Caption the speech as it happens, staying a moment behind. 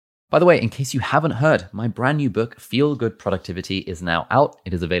By the way, in case you haven't heard, my brand new book, Feel Good Productivity, is now out.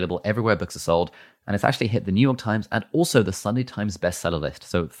 It is available everywhere books are sold, and it's actually hit the New York Times and also the Sunday Times bestseller list.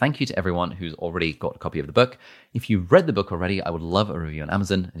 So thank you to everyone who's already got a copy of the book. If you've read the book already, I would love a review on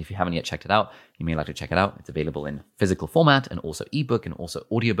Amazon. And if you haven't yet checked it out, you may like to check it out. It's available in physical format and also ebook and also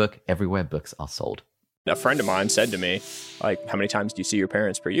audiobook everywhere books are sold. A friend of mine said to me, like, how many times do you see your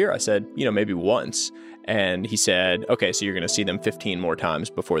parents per year? I said, maybe once. And he said, okay, so you're going to see them 15 more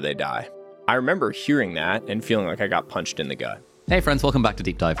times before they die. I remember hearing that and feeling like I got punched in the gut. Hey friends, welcome back to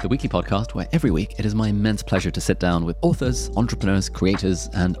Deep Dive, the weekly podcast where every week it is my immense pleasure to sit down with authors, entrepreneurs, creators,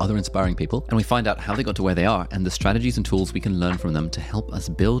 and other inspiring people, and we find out how they got to where they are and the strategies and tools we can learn from them to help us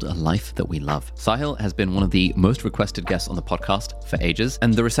build a life that we love. Sahil has been one of the most requested guests on the podcast for ages,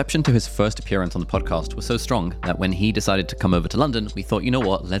 and the reception to his first appearance on the podcast was so strong that when he decided to come over to London, we thought, you know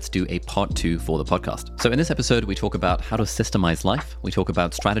what, let's do a part 2 for the podcast. So in this episode, we talk about how to systemize life, we talk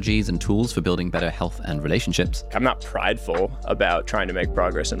about strategies and tools for building better health and relationships. I'm not prideful about trying to make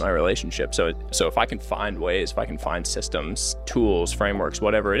progress in my relationship. So if I can find ways, if I can find systems, tools, frameworks,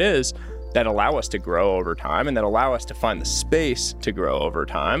 whatever it is that allow us to grow over time and that allow us to find the space to grow over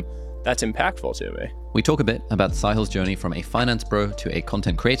time, that's impactful to me. We talk a bit about Sahil's journey from a finance bro to a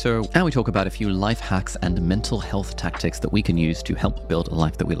content creator, and we talk about a few life hacks and mental health tactics that we can use to help build a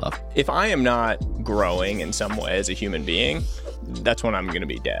life that we love. If I am not growing in some way as a human being, that's when I'm going to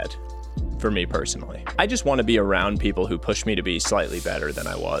be dead. For me personally, I just want to be around people who push me to be slightly better than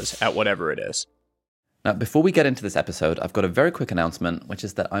I was at whatever it is. Now, before we get into this episode, I've got a very quick announcement, which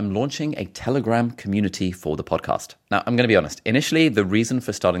is that I'm launching a Telegram community for the podcast. Now, I'm going to be honest. Initially, the reason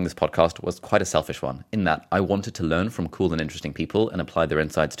for starting this podcast was quite a selfish one, in that I wanted to learn from cool and interesting people and apply their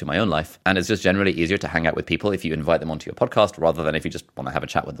insights to my own life. And it's just generally easier to hang out with people if you invite them onto your podcast rather than if you just want to have a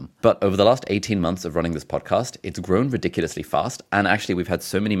chat with them. But over the last 18 months of running this podcast, it's grown ridiculously fast. And actually, we've had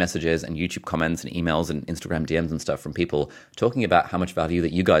so many messages and YouTube comments and emails and Instagram DMs and stuff from people talking about how much value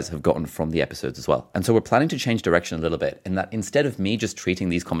that you guys have gotten from the episodes as well. And so we're planning to change direction a little bit in that instead of me just treating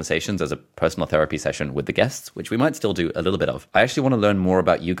these conversations as a personal therapy session with the guests, which we might still do a little bit of, I actually want to learn more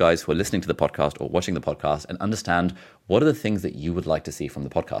about you guys who are listening to the podcast or watching the podcast and understand what are the things that you would like to see from the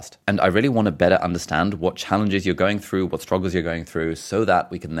podcast. And I really want to better understand what challenges you're going through, what struggles you're going through, so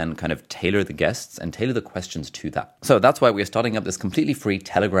that we can then kind of tailor the guests and tailor the questions to that. So that's why we're starting up this completely free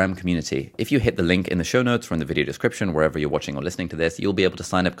Telegram community. If you hit the link in the show notes or in the video description, wherever you're watching or listening to this, you'll be able to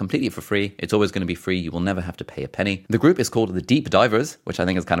sign up completely for free. It's always going to be free. You will never have to pay a penny. The group is called The Deep Divers, which I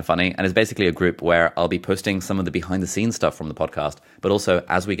think is kind of funny, and is basically a group where I'll be posting some of the behind the scenes stuff from the podcast, but also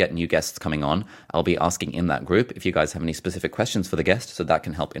as we get new guests coming on, I'll be asking in that group if you guys have any specific questions for the guest, so that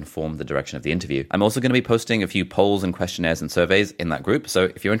can help inform the direction of the interview. I'm also going to be posting a few polls and questionnaires and surveys in that group, so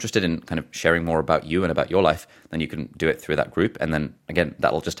if you're interested in kind of sharing more about you and about your life, then you can do it through that group, and then again,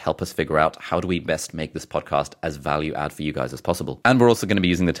 that'll just help us figure out how do we best make this podcast as value add for you guys as possible. And we're also going to be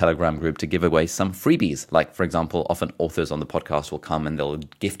using the Telegram group to give away some freebies, like for example, often authors on the podcast will come and they'll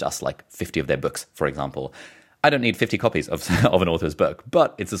gift us like 50 of their books, for example. I don't need 50 copies of an author's book,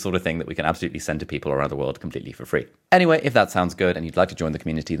 but it's the sort of thing that we can absolutely send to people around the world completely for free. Anyway, if that sounds good and you'd like to join the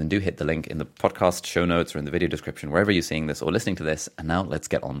community, then do hit the link in the podcast show notes or in the video description, wherever you're seeing this or listening to this. And now let's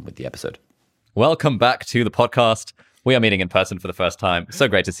get on with the episode. Welcome back to the podcast. We are meeting in person for the first time. So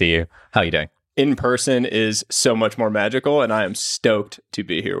great to see you. How are you doing? In person is so much more magical, and I am stoked to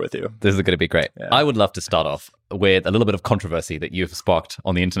be here with you. This is going to be great. Yeah. I would love to start off with a little bit of controversy that you've sparked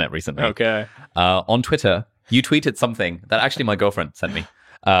on the internet recently. Okay. On Twitter, you tweeted something that actually my girlfriend sent me.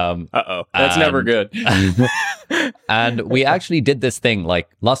 That's never good. And we actually did this thing like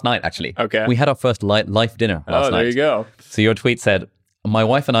last night, actually. Okay. We had our first life dinner last night. Oh, there you go. So your tweet said, "My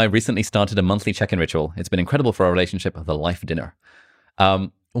wife and I recently started a monthly check-in ritual. It's been incredible for our relationship of the life dinner."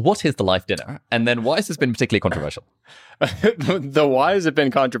 What is the life dinner? And then why has this been particularly controversial? The why has it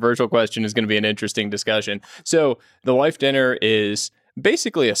been controversial question is going to be an interesting discussion. So the life dinner is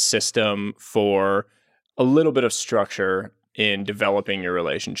basically a system for a little bit of structure in developing your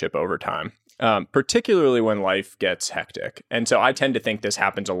relationship over time, particularly when life gets hectic. And so I tend to think this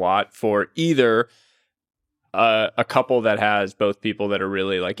happens a lot for either a couple that has both people that are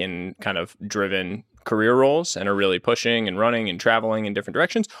really like in kind of driven career roles and are really pushing and running and traveling in different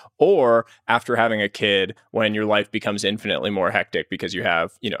directions, or after having a kid when your life becomes infinitely more hectic because you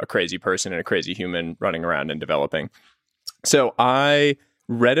have, a crazy person and a crazy human running around and developing. So I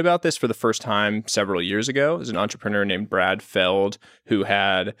read about this for the first time several years ago. There's an entrepreneur named Brad Feld who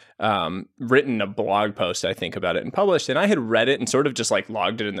had written a blog post, I think, about it and published. And I had read it and sort of just like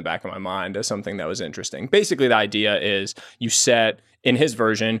logged it in the back of my mind as something that was interesting. Basically, the idea is you set in his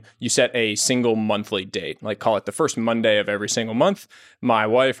version, you set a single monthly date, like call it the first Monday of every single month. My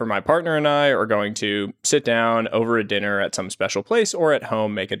wife or my partner and I are going to sit down over a dinner at some special place or at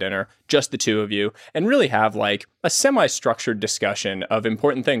home, make a dinner, just the two of you, and really have like a semi-structured discussion of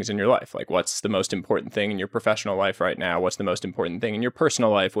important things in your life. Like, what's the most important thing in your professional life right now? What's the most important thing in your personal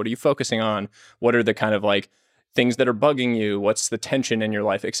life? What are you focusing on? What are the kind of like things that are bugging you? What's the tension in your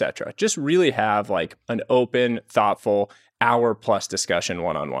life, etc. Just really have like an open, thoughtful, hour-plus discussion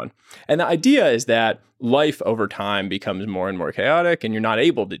one-on-one. And the idea is that life over time becomes more and more chaotic, and you're not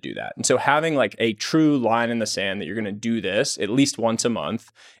able to do that. And so having like a true line in the sand that you're going to do this at least once a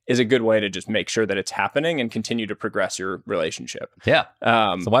month is a good way to just make sure that it's happening and continue to progress your relationship. Yeah.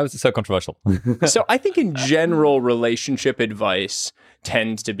 So why was it so controversial? So I think in general, relationship advice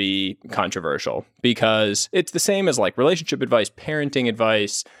tends to be controversial because it's the same as like relationship advice, parenting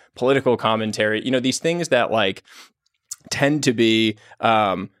advice, political commentary, these things that like tend to be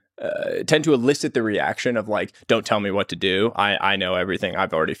tend to elicit the reaction of like, don't tell me what to do. I know everything.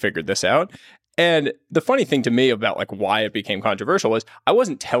 I've already figured this out. And the funny thing to me about like why it became controversial was I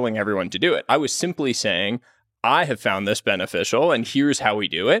wasn't telling everyone to do it. I was simply saying, I have found this beneficial and here's how we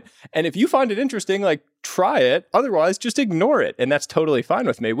do it. And if you find it interesting, like try it. Otherwise, just ignore it. And that's totally fine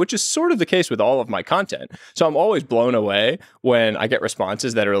with me, which is sort of the case with all of my content. So I'm always blown away when I get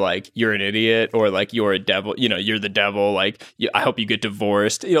responses that are like, you're an idiot, or like, you're a devil, you're the devil. Like, I hope you get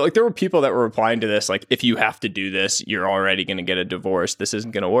divorced. Like there were people that were replying to this, like, if you have to do this, you're already going to get a divorce. This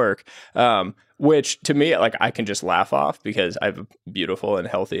isn't going to work. Which to me, like I can just laugh off because I have a beautiful and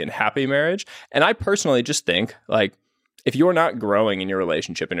healthy and happy marriage. And I personally just think like, if you're not growing in your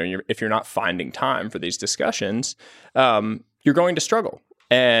relationship and if you're not finding time for these discussions, you're going to struggle.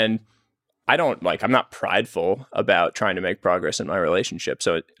 And I'm not prideful about trying to make progress in my relationship.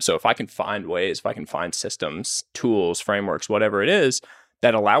 So if I can find ways, if I can find systems, tools, frameworks, whatever it is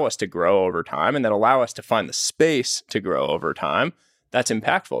that allow us to grow over time and that allow us to find the space to grow over time, that's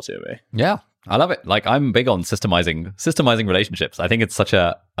impactful to me. Yeah. I love it. Like I'm big on systemizing relationships. I think it's such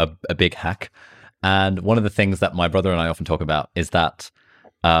a big hack. And one of the things that my brother and I often talk about is that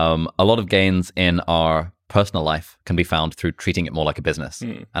a lot of gains in our personal life can be found through treating it more like a business.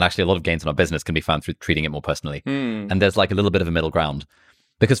 And actually a lot of gains in our business can be found through treating it more personally. And there's like a little bit of a middle ground.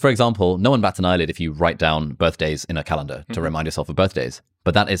 Because for example, no one bats an eyelid if you write down birthdays in a calendar to remind yourself of birthdays.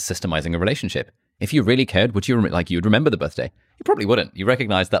 But that is systemizing a relationship. If you really cared, would you you'd remember the birthday? You probably wouldn't. You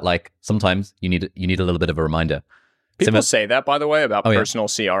recognize that like sometimes you need a little bit of a reminder. People say that, by the way, about personal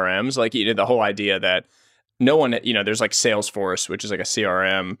CRMs. Like the whole idea that no one, there's like Salesforce, which is like a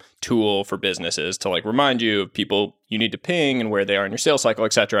CRM tool for businesses to like remind you of people you need to ping and where they are in your sales cycle,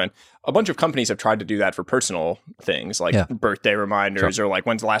 et cetera. And a bunch of companies have tried to do that for personal things like birthday reminders or like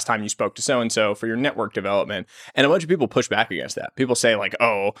when's the last time you spoke to so-and-so for your network development. And a bunch of people push back against that. People say like,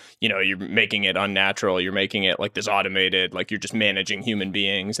 oh, you're making it unnatural. You're making it like this automated, like you're just managing human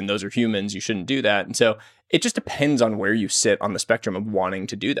beings and those are humans. You shouldn't do that. And so it just depends on where you sit on the spectrum of wanting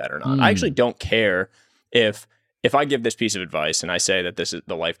to do that or not. I actually don't care if I give this piece of advice and I say that this is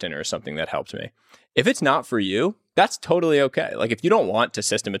the life dinner is something that helped me. If it's not for you, that's totally okay. Like if you don't want to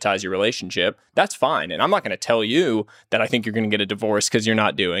systematize your relationship, that's fine. And I'm not going to tell you that I think you're going to get a divorce because you're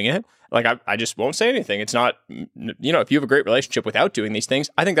not doing it. Like I just won't say anything. It's not, if you have a great relationship without doing these things,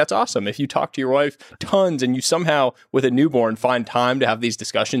 I think that's awesome. If you talk to your wife tons and you somehow with a newborn find time to have these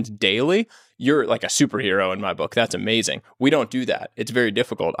discussions daily, you're like a superhero in my book. That's amazing. We don't do that. It's very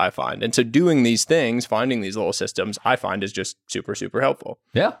difficult, I find. And so doing these things, finding these little systems, I find is just super, super helpful.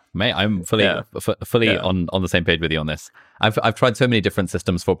 Yeah, mate, I'm fully on the same page with you on this. I've tried so many different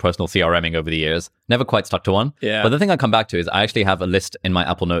systems for personal CRMing over the years. Never quite stuck to one. Yeah. But the thing I come back to is I actually have a list in my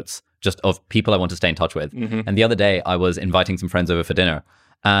Apple Notes just of people I want to stay in touch with. And the other day I was inviting some friends over for dinner,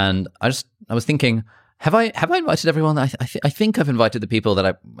 and I was thinking, have I invited everyone? I think I've invited the people that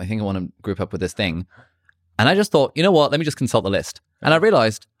I think I want to group up with this thing. And I just thought, you know what? Let me just consult the list. And I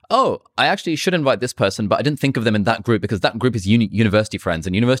realized, oh, I actually should invite this person, but I didn't think of them in that group because that group is university friends.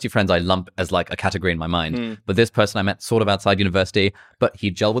 And university friends I lump as like a category in my mind. But this person I met sort of outside university, but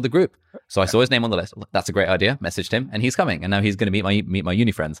he gelled with the group. So I saw his name on the list. That's a great idea. Messaged him and he's coming. And now he's going to meet my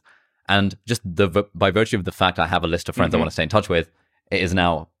uni friends. And just by virtue of the fact I have a list of friends I want to stay in touch with, it is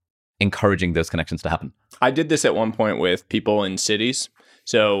now encouraging those connections to happen. I did this at one point with people in cities.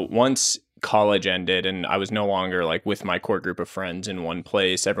 So once college ended and I was no longer like with my core group of friends in one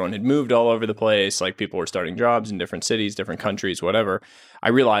place, everyone had moved all over the place, like people were starting jobs in different cities, different countries, whatever. I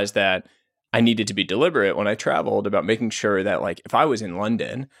realized that I needed to be deliberate when I traveled about making sure that, like, if I was in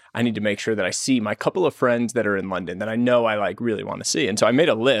London, I need to make sure that I see my couple of friends that are in London that I know I like really want to see. And so I made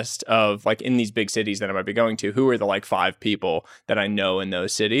a list of, like, in these big cities that I might be going to, who are the like 5 people that I know in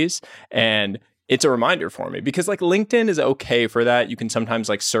those cities. And it's a reminder for me, because like LinkedIn is okay for that. You can sometimes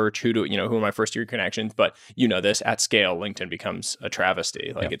like search who are my first year connections, but this at scale, LinkedIn becomes a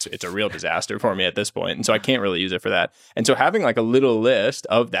travesty. Like it's a real disaster for me at this point. And so I can't really use it for that. And so having like a little list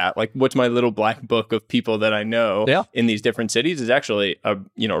of that, like what's my little black book of people that I know in these different cities, is actually a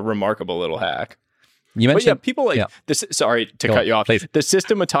remarkable little hack. You mentioned people like this. Sorry to cut you off. Please. The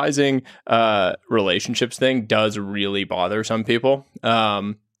systematizing relationships thing does really bother some people.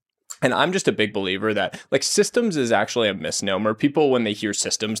 And I'm just a big believer that like systems is actually a misnomer. People, when they hear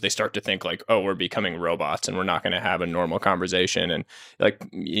systems, they start to think like, oh, we're becoming robots and we're not going to have a normal conversation. And like,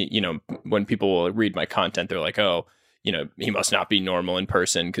 when people will read my content, they're like, oh, he must not be normal in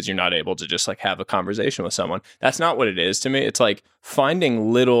person because you're not able to just like have a conversation with someone. That's not what it is to me. It's like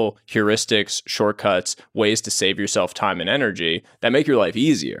finding little heuristics, shortcuts, ways to save yourself time and energy that make your life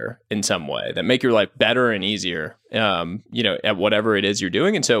easier in some way, that make your life better and easier, at whatever it is you're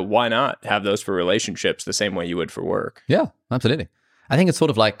doing. And so why not have those for relationships the same way you would for work? Yeah, absolutely. I think it's sort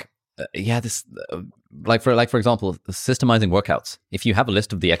of like, for example, systemizing workouts. If you have a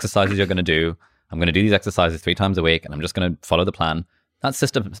list of the exercises you're going to do, I'm going to do these exercises 3 times a week, and I'm just going to follow the plan. That's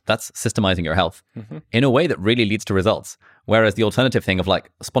systemizing your health in a way that really leads to results. Whereas the alternative thing of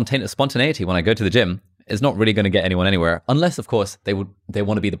like spontaneity when I go to the gym is not really going to get anyone anywhere, unless, of course, they want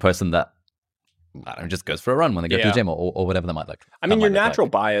to be the person that just goes for a run when they go to the gym or whatever they might like. I mean, your natural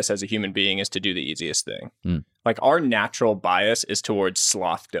bias as a human being is to do the easiest thing. Like our natural bias is towards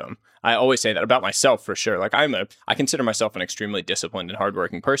slothdom. I always say that about myself for sure. Like I consider myself an extremely disciplined and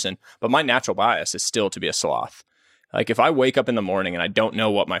hardworking person, but my natural bias is still to be a sloth. Like if I wake up in the morning and I don't know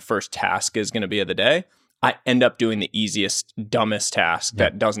what my first task is going to be of the day, I end up doing the easiest, dumbest task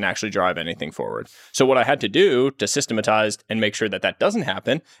that doesn't actually drive anything forward. So what I had to do to systematize and make sure that doesn't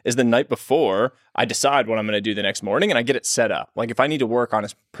happen is the night before, I decide what I'm going to do the next morning and I get it set up. Like if I need to work on a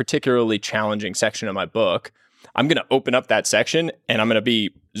particularly challenging section of my book, I'm going to open up that section and I'm going to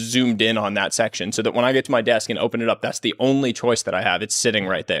be zoomed in on that section so that when I get to my desk and open it up, that's the only choice that I have. It's sitting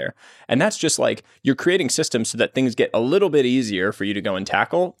right there. And that's just like you're creating systems so that things get a little bit easier for you to go and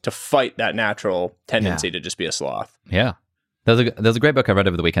tackle to fight that natural tendency to just be a sloth. Yeah. There's a great book I read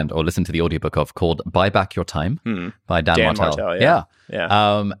over the weekend or listened to the audiobook of called Buy Back Your Time by Dan Martell. Yeah.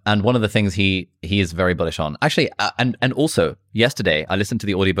 And one of the things he is very bullish on. Actually, and also yesterday I listened to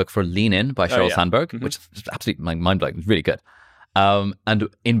the audiobook for Lean In by Sheryl Sandberg, which is absolutely mind-blowing. It's really good. And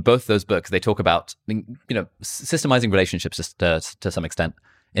in both those books, they talk about, systemizing relationships to some extent.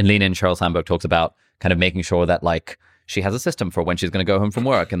 In Lean In, Sheryl Sandberg talks about kind of making sure that like she has a system for when she's going to go home from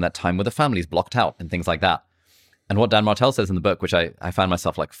work and that time with the family is blocked out and things like that. And what Dan Martell says in the book, which I found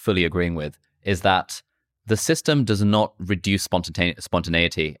myself like fully agreeing with, is that the system does not reduce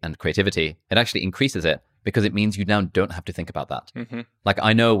spontaneity and creativity. It actually increases it because it means you now don't have to think about that. Like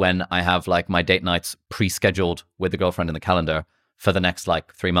I know when I have like my date nights pre-scheduled with the girlfriend in the calendar for the next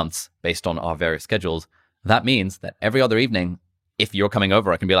like 3 months based on our various schedules, that means that every other evening, if you're coming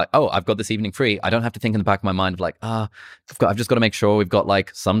over, I can be like, oh, I've got this evening free. I don't have to think in the back of my mind of like, I've just got to make sure we've got like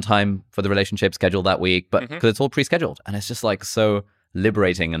some time for the relationship scheduled that week, but because it's all pre-scheduled. And it's just like so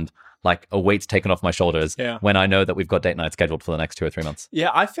liberating and like a weight's taken off my shoulders when I know that we've got date night scheduled for the next 2 or 3 months. Yeah,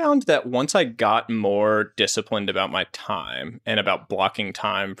 I found that once I got more disciplined about my time and about blocking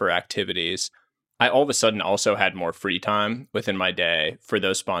time for activities, I all of a sudden also had more free time within my day for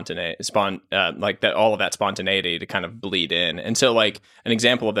those all of that spontaneity to kind of bleed in. And so like an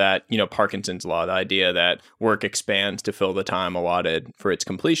example of that, Parkinson's law, the idea that work expands to fill the time allotted for its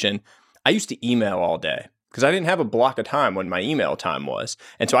completion. I used to email all day because I didn't have a block of time when my email time was.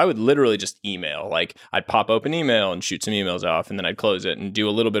 And so I would literally just email. Like I'd pop open email and shoot some emails off, and then I'd close it and do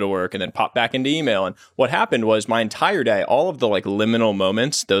a little bit of work and then pop back into email. And what happened was my entire day, all of the like liminal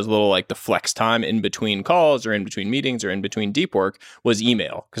moments, those little like the flex time in between calls or in between meetings or in between deep work was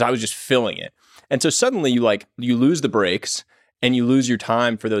email because I was just filling it. And so suddenly you lose the breaks and you lose your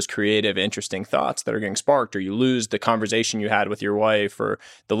time for those creative, interesting thoughts that are getting sparked, or you lose the conversation you had with your wife or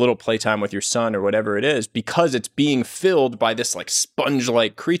the little playtime with your son or whatever it is, because it's being filled by this like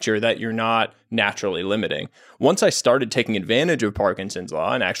sponge-like creature that you're not naturally limiting. Once I started taking advantage of Parkinson's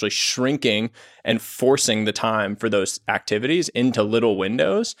law and actually shrinking and forcing the time for those activities into little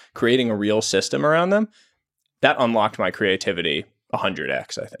windows, creating a real system around them, that unlocked my creativity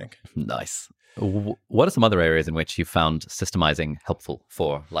 100x, I think. Nice. What are some other areas in which you found systemizing helpful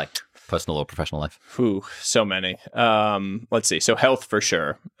for like personal or professional life? So many. Let's see. So health for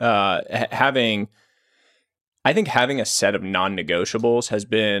sure. I think having a set of non-negotiables has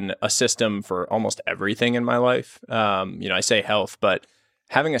been a system for almost everything in my life. I say health, but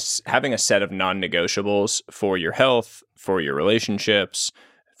having a set of non-negotiables for your health, for your relationships,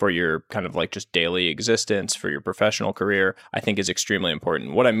 for your kind of like just daily existence, for your professional career, I think is extremely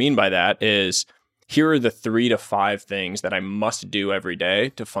important. What I mean by that is, here are the 3 to 5 things that I must do every day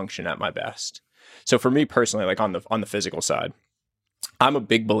to function at my best. So for me personally, like on the physical side, I'm a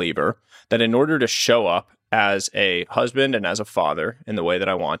big believer that in order to show up as a husband and as a father in the way that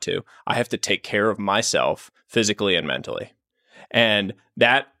I want to, I have to take care of myself physically and mentally. And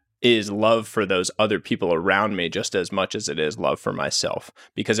that is love for those other people around me just as much as it is love for myself.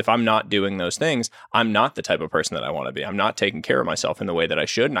 Because if I'm not doing those things, I'm not the type of person that I want to be. I'm not taking care of myself in the way that I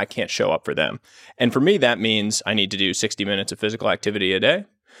should, and I can't show up for them. And for me, that means I need to do 60 minutes of physical activity a day.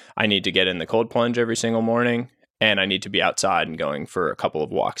 I need to get in the cold plunge every single morning. And I need to be outside and going for a couple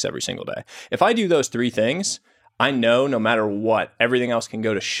of walks every single day. If I do those 3 things, I know no matter what, everything else can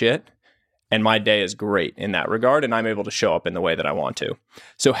go to shit. And my day is great in that regard. And I'm able to show up in the way that I want to.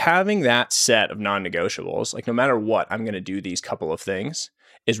 So having that set of non-negotiables, like no matter what, I'm going to do these couple of things,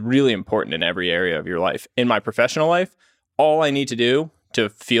 is really important in every area of your life. In my professional life, all I need to do to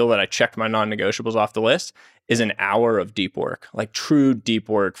feel that I checked my non-negotiables off the list is an hour of deep work, like true deep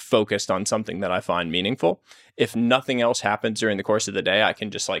work focused on something that I find meaningful. If nothing else happens during the course of the day, I can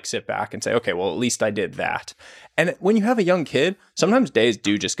just like sit back and say, okay, well, at least I did that. And when you have a young kid, sometimes days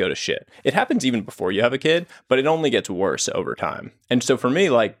do just go to shit. It happens even before you have a kid, but it only gets worse over time. And so for me,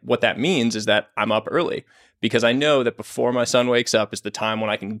 like what that means is that I'm up early, because I know that before my son wakes up is the time when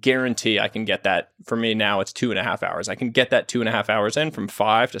I can guarantee I can get that. For me now, it's 2.5 hours. I can get that 2.5 hours in from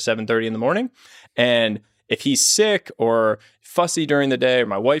 5 to 7:30 in the morning. And if he's sick or fussy during the day, or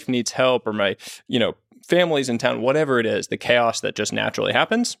my wife needs help, or my, family's in town, whatever it is, the chaos that just naturally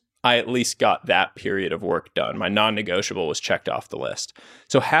happens, I at least got that period of work done. My non-negotiable was checked off the list.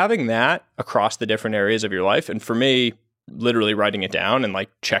 So having that across the different areas of your life, and for me, literally writing it down and like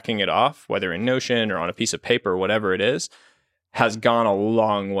checking it off, whether in Notion or on a piece of paper, whatever it is, has gone a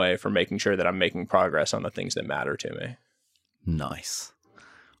long way for making sure that I'm making progress on the things that matter to me. Nice.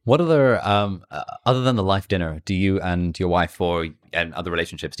 What other than the life dinner, do you and your wife and other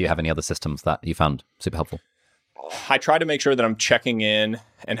relationships, do you have any other systems that you found super helpful? I try to make sure that I'm checking in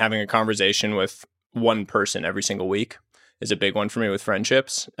and having a conversation with one person every single week is a big one for me with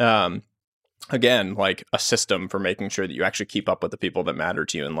friendships. Again, like a system for making sure that you actually keep up with the people that matter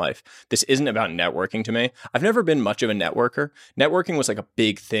to you in life. This isn't about networking to me. I've never been much of a networker. Networking was like a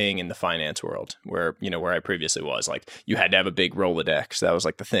big thing in the finance world where I previously was. Like you had to have a big Rolodex. That was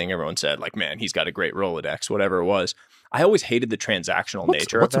like the thing everyone said, like, man, he's got a great Rolodex, whatever it was. I always hated the transactional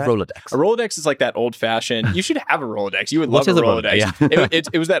nature of that. What's a Rolodex? A Rolodex is like that old-fashioned, you should have a Rolodex. You would love a Rolodex. Yeah.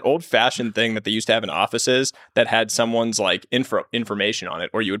 It was that old-fashioned thing that they used to have in offices that had someone's like information on it,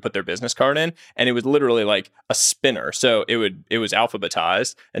 or you would put their business card in, and it was literally like a spinner. So it was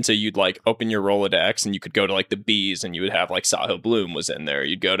alphabetized, and so you'd like open your Rolodex, and you could go to like the B's, and you would have like Sahil Bloom was in there.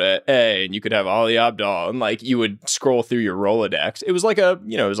 You'd go to A, and you could have Ali Abdaal, and like you would scroll through your Rolodex. It was like a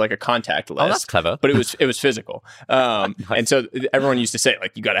contact list. Oh, that's clever. But it was physical. Nice. And so everyone used to say,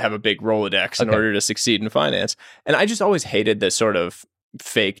 like, you got to have a big Rolodex in order to succeed in finance. And I just always hated this sort of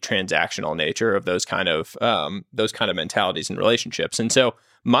fake transactional nature of those kind of mentalities and relationships. And so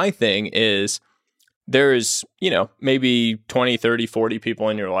my thing is there's, maybe 20, 30, 40 people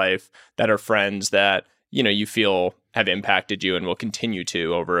in your life that are friends that, you feel have impacted you and will continue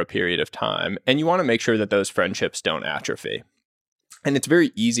to over a period of time. And you want to make sure that those friendships don't atrophy. And it's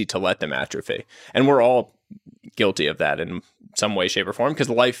very easy to let them atrophy. And we're all guilty of that in some way, shape, or form, because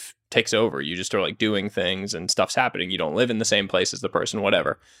life takes over. You just are like doing things and stuff's happening. You don't live in the same place as the person,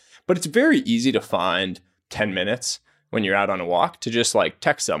 whatever. But it's very easy to find 10 minutes when you're out on a walk to just like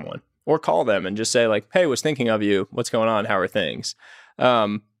text someone or call them and just say like, hey, was thinking of you. What's going on? How are things?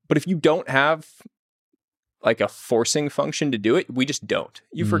 But if you don't have like a forcing function to do it, we just don't.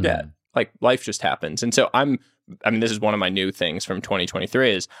 You forget. Like life just happens. And so this is one of my new things from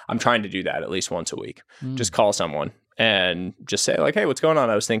 2023 is I'm trying to do that at least once a week. Just call someone and just say like, hey, what's going on?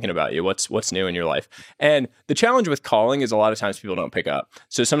 I was thinking about you. What's new in your life? And the challenge with calling is a lot of times people don't pick up.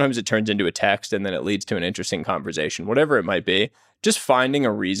 So sometimes it turns into a text and then it leads to an interesting conversation, whatever it might be. Just finding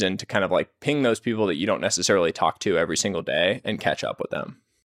a reason to kind of like ping those people that you don't necessarily talk to every single day and catch up with them.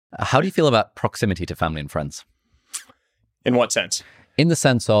 How do you feel about proximity to family and friends? In what sense? In the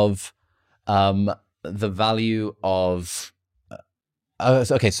sense of the value of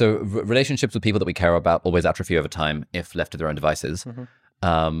So relationships with people that we care about always atrophy over time if left to their own devices.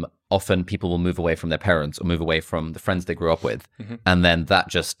 Often people will move away from their parents or move away from the friends they grew up with, and then that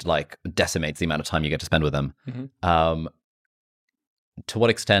just like decimates the amount of time you get to spend with them. To what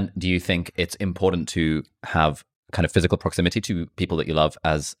extent do you think it's important to have kind of physical proximity to people that you love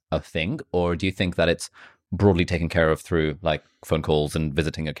as a thing, or do you think that it's broadly taken care of through like phone calls and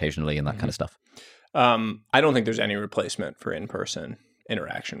visiting occasionally and that kind of stuff? I don't think there's any replacement for in-person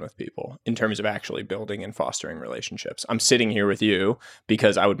interaction with people in terms of actually building and fostering relationships. I'm sitting here with you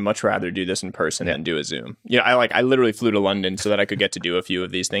because I would much rather do this in person than do a Zoom. I literally flew to London so that I could get to do a few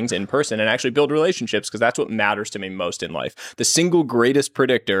of these things in person and actually build relationships, because that's what matters to me most in life. The single greatest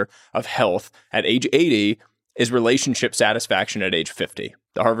predictor of health at age 80 is relationship satisfaction at age 50.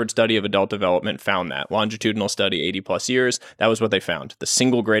 The Harvard study of adult development found that. Longitudinal study, 80 plus years, that was what they found. The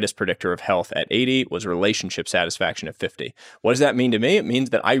single greatest predictor of health at 80 was relationship satisfaction at 50. What does that mean to me? It means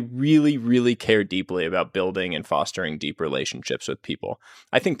that I really, really care deeply about building and fostering deep relationships with people.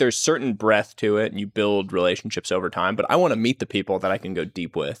 I think there's certain breadth to it, and you build relationships over time, but I want to meet the people that I can go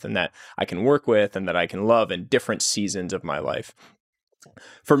deep with and that I can work with and that I can love in different seasons of my life.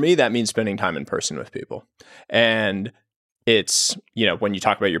 For me, that means spending time in person with people. And it's, when you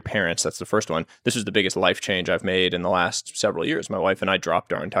talk about your parents, that's the first one. This was the biggest life change I've made in the last several years. My wife and I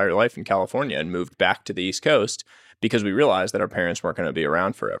dropped our entire life in California and moved back to the East Coast because we realized that our parents weren't going to be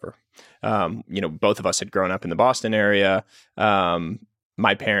around forever. Both of us had grown up in the Boston area.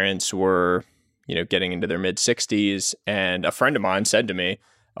 My parents were, getting into their mid 60s. And a friend of mine said to me,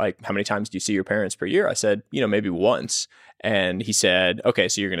 like, how many times do you see your parents per year? I said, maybe once. And he said, okay,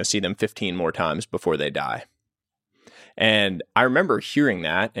 so you're going to see them 15 more times before they die. And I remember hearing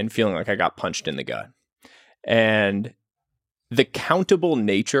that and feeling like I got punched in the gut. And the countable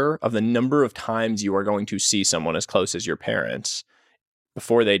nature of the number of times you are going to see someone as close as your parents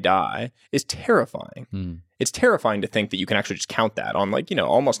before they die is terrifying. It's terrifying to think that you can actually just count that on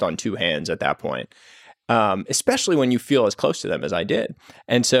almost on two hands at that point. Especially when you feel as close to them as I did.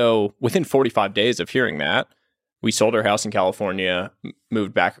 And so within 45 days of hearing that, we sold our house in California,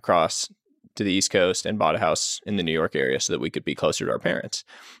 moved back across to the East Coast, and bought a house in the New York area so that we could be closer to our parents.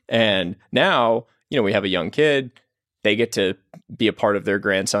 And now, we have a young kid. They get to be a part of their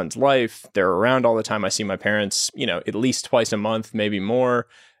grandson's life. They're around all the time. I see my parents, at least twice a month, maybe more.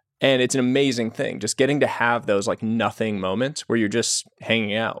 And it's an amazing thing, just getting to have those like nothing moments where you're just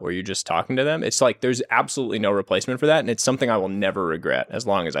hanging out, where you're just talking to them. It's like there's absolutely no replacement for that. And it's something I will never regret as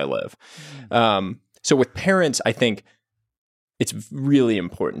long as I live. So with parents, I think it's really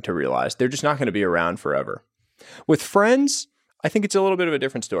important to realize they're just not going to be around forever. With friends, I think it's a little bit of a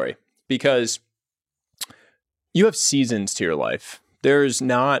different story because you have seasons to your life. There's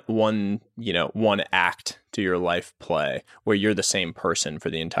not one act to your life play where you're the same person for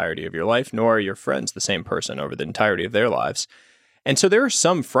the entirety of your life, nor are your friends the same person over the entirety of their lives. And so there are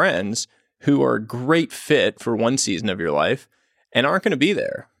some friends who are a great fit for one season of your life and aren't going to be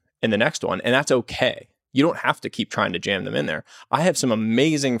there in the next one. And that's okay. You don't have to keep trying to jam them in there. I have some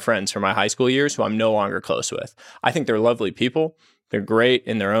amazing friends from my high school years who I'm no longer close with. I think they're lovely people. They're great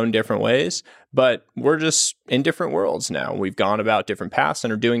in their own different ways, but we're just in different worlds now. We've gone about different paths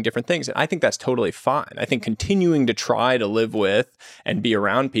and are doing different things. And I think that's totally fine. I think continuing to try to live with and be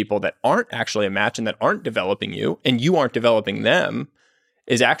around people that aren't actually a match and that aren't developing you and you aren't developing them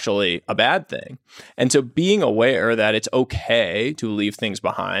is actually a bad thing. And so being aware that it's okay to leave things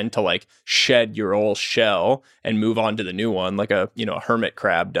behind, to like shed your old shell and move on to the new one, like a hermit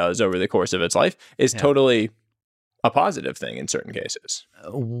crab does over the course of its life, is totally a positive thing in certain cases.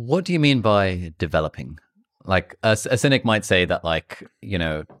 What do you mean by developing? Like a cynic might say that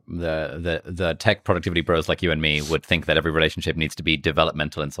the tech productivity bros like you and me would think that every relationship needs to be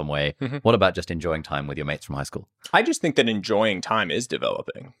developmental in some way. What about just enjoying time with your mates from high school? I just think that enjoying time is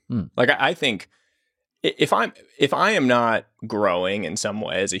developing. Like I think if I am not growing in some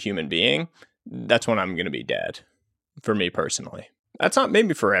way as a human being, that's when I'm going to be dead for me personally. That's not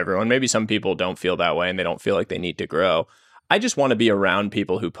maybe for everyone. Maybe some people don't feel that way and they don't feel like they need to grow. I just want to be around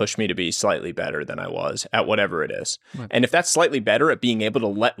people who push me to be slightly better than I was at whatever it is. Right. And if that's slightly better at being able to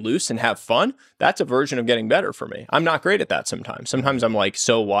let loose and have fun, that's a version of getting better for me. I'm not great at that sometimes. Sometimes I'm like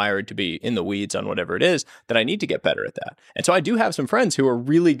so wired to be in the weeds on whatever it is that I need to get better at that. And so I do have some friends who are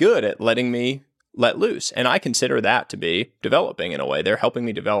really good at letting me let loose. And I consider that to be developing in a way. They're helping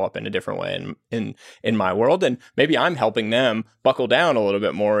me develop in a different way in my world. And maybe I'm helping them buckle down a little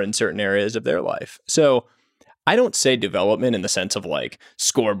bit more in certain areas of their life. So I don't say development in the sense of like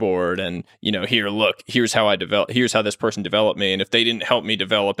scoreboard and, here's how I develop, here's how this person developed me. And if they didn't help me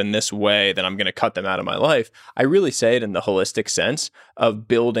develop in this way, then I'm going to cut them out of my life. I really say it in the holistic sense of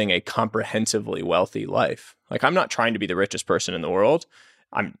building a comprehensively wealthy life. Like, I'm not trying to be the richest person in the world.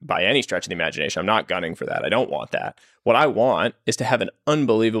 I'm by any stretch of the imagination. I'm not gunning for that. I don't want that. What I want is to have an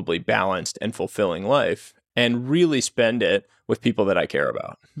unbelievably balanced and fulfilling life and really spend it with people that I care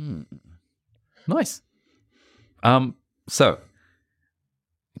about. Nice. So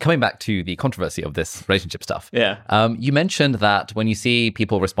coming back to the controversy of this relationship stuff. Yeah. You mentioned that when you see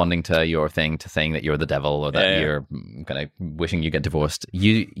people responding to your thing, to saying that you're the devil or that you're kind of wishing you get divorced,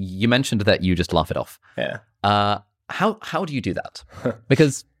 you mentioned that you just laugh it off. Yeah. How do you do that?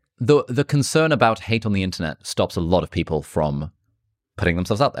 Because the concern about hate on the internet stops a lot of people from putting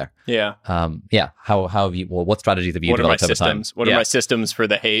themselves out there. Yeah. How have you, what strategies have you developed over time? What are my systems for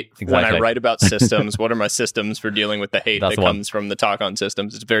the hate? Exactly. When I write about systems, what are my systems for dealing with the hate that comes from the talk on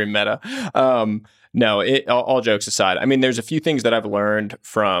systems? It's very meta. No, all jokes aside, I mean, there's a few things that I've learned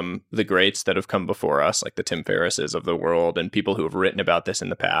from the greats that have come before us, like the Tim Ferrisses of the world and people who have written about this in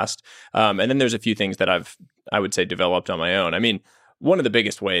the past. And then there's a few things that I would say, developed on my own. I mean, one of the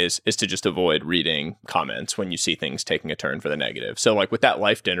biggest ways is to just avoid reading comments when you see things taking a turn for the negative. So like with that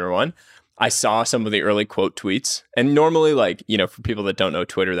Life Dinner one, I saw some of the early quote tweets. And normally, like, for people that don't know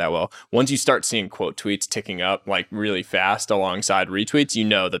Twitter that well, once you start seeing quote tweets ticking up like really fast alongside retweets, you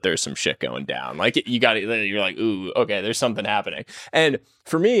know that there's some shit going down. Like you're like, ooh, okay, there's something happening. And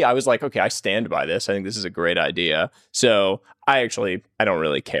for me, I was like, okay, I stand by this. I think this is a great idea. So I don't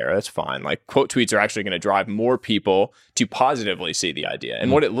really care. That's fine. Like, quote tweets are actually going to drive more people to positively see the idea.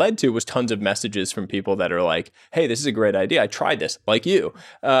 And what it led to was tons of messages from people that are like, hey, this is a great idea. I tried this, like you,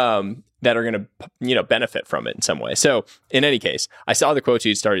 that are going to, benefit from it in some way. So in any case, I saw the quote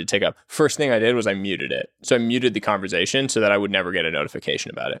tweets started to tick up. First thing I did was I muted it. So I muted the conversation so that I would never get a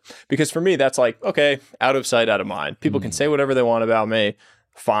notification about it. Because for me, that's like, okay, out of sight, out of mind. People can say whatever they want about me.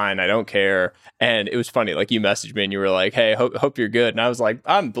 Fine, I don't care. And it was funny, like you messaged me and you were like, hey, hope you're good. And I was like,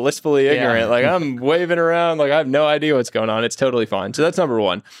 I'm blissfully ignorant. Like I'm waving around, like I have no idea what's going on. It's totally fine. So that's number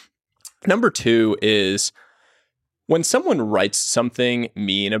one. Number two is when someone writes something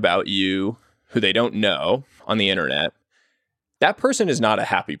mean about you who they don't know on the internet, that person is not a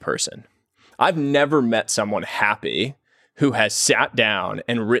happy person. I've never met someone happy who has sat down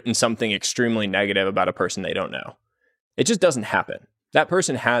and written something extremely negative about a person they don't know. It just doesn't happen. That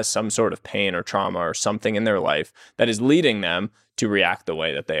person has some sort of pain or trauma or something in their life that is leading them to react the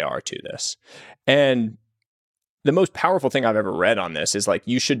way that they are to this. And the most powerful thing I've ever read on this is like,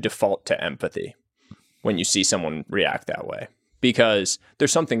 you should default to empathy when you see someone react that way, because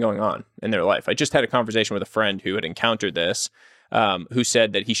there's something going on in their life. I just had a conversation with a friend who had encountered this, who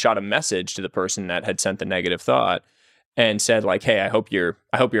said that he shot a message to the person that had sent the negative thought and said like, hey, I hope you're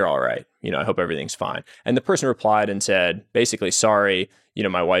all right. I hope everything's fine. And the person replied and said, basically, sorry,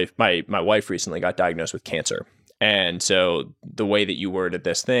 my wife recently got diagnosed with cancer. And so the way that you worded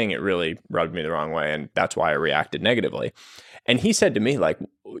this thing, it really rubbed me the wrong way. And that's why I reacted negatively. And he said to me like,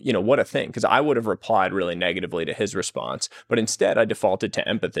 what a thing, because I would have replied really negatively to his response. But instead, I defaulted to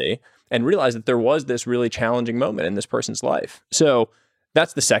empathy and realized that there was this really challenging moment in this person's life. So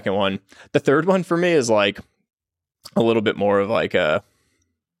that's the second one. The third one for me is like a little bit more of like a,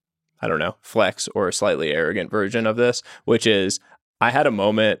 I don't know, flex or a slightly arrogant version of this, which is I had a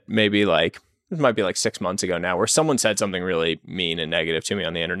moment maybe like, this might be like 6 months ago now, where someone said something really mean and negative to me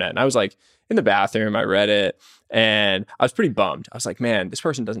on the internet. And I was like in the bathroom, I read it and I was pretty bummed. I was like, man, this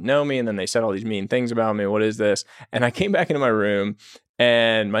person doesn't know me. And then they said all these mean things about me. What is this? And I came back into my room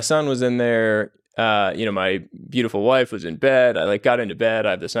and my son was in there. My beautiful wife was in bed. I like got into bed.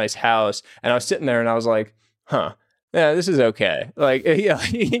 I have this nice house and I was sitting there and I was like, yeah, this is okay. Like, yeah,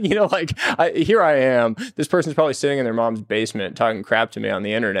 here I am. This person's probably sitting in their mom's basement talking crap to me on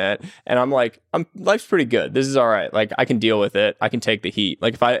the internet. And I'm like, life's pretty good. This is all right. Like, I can deal with it. I can take the heat.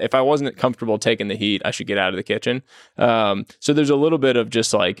 Like, if I wasn't comfortable taking the heat, I should get out of the kitchen. So there's a little bit of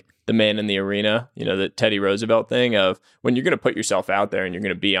just like the man in the arena, the Teddy Roosevelt thing of when you're going to put yourself out there and you're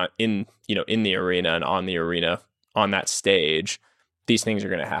going to be in the arena and on the arena on that stage, these things are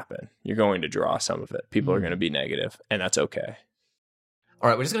going to happen. You're going to draw some of it. People are going to be negative, and that's okay. All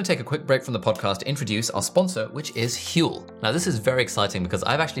right, we're just going to take a quick break from the podcast to introduce our sponsor, which is Huel. Now, this is very exciting because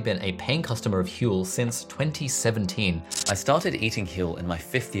I've actually been a paying customer of Huel since 2017. I started eating Huel in my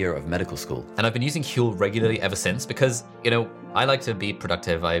 5th year of medical school, and I've been using Huel regularly ever since because, I like to be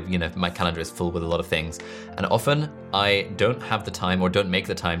productive. My calendar is full with a lot of things. And often I don't have the time or don't make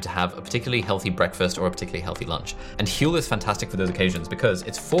the time to have a particularly healthy breakfast or a particularly healthy lunch. And Huel is fantastic for those occasions because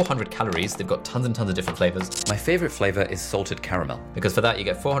it's 400 calories. They've got tons and tons of different flavors. My favorite flavor is salted caramel because for that you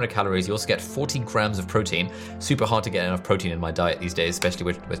get 400 calories. You also get 40 grams of protein. Super hard to get enough protein in my diet these days, especially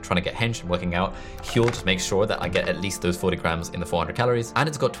with trying to get hench and working out. Huel just makes sure that I get at least those 40 grams in the 400 calories. And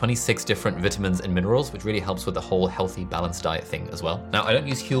it's got 26 different vitamins and minerals, which really helps with the whole healthy, balanced diet thing as well. Now, I don't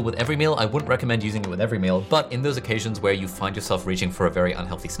use Huel with every meal. I wouldn't recommend using it with every meal, but in those occasions where you find yourself reaching for a very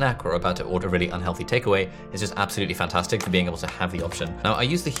unhealthy snack or about to order a really unhealthy takeaway, it's just absolutely fantastic for being able to have the option. Now, I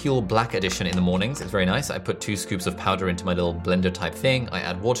use the Huel Black Edition in the mornings. It's very nice. I put 2 scoops of powder into my little blender type thing. I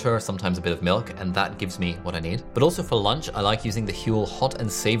add water, sometimes a bit of milk, and that gives me what I need. But also for lunch, I like using the Huel hot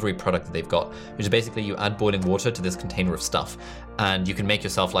and savory product that they've got, which is basically you add boiling water to this container of stuff, and you can make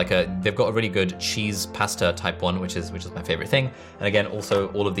yourself they've got a really good cheese pasta type one, which is my favorite thing. And again,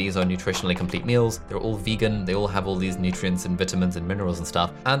 also all of these are nutritionally complete meals. They're all vegan. They all have all these nutrients and vitamins and minerals and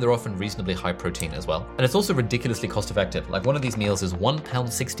stuff, and they're often reasonably high protein as well. And it's also ridiculously cost effective. Like one of these meals is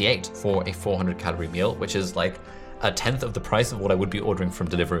 £1.68 for a 400 calorie meal, which is like a tenth of the price of what I would be ordering from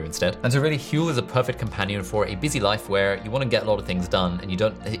Deliveroo instead. And so really Huel is a perfect companion for a busy life where you want to get a lot of things done and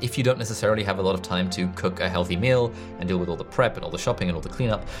if you don't necessarily have a lot of time to cook a healthy meal and deal with all the prep and all the shopping and all the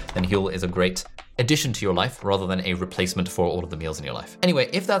cleanup, then Huel is a great addition to your life rather than a replacement for all of the meals in your life. Anyway,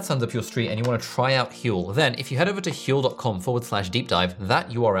 if that sounds up your street and you want to try out Huel, then if you head over to huel.com/deep dive, that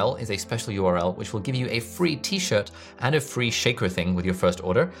URL is a special URL which will give you a free t-shirt and a free shaker thing with your first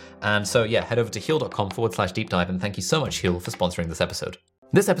order. And so yeah, head over to huel.com/deep dive, and thank you so much, Huel, for sponsoring this episode.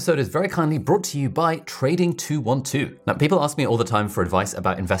 This episode is very kindly brought to you by Trading 212. Now, people ask me all the time for advice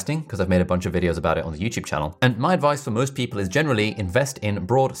about investing because I've made a bunch of videos about it on the YouTube channel. And my advice for most people is generally invest in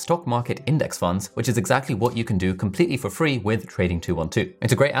broad stock market index funds, which is exactly what you can do completely for free with Trading 212.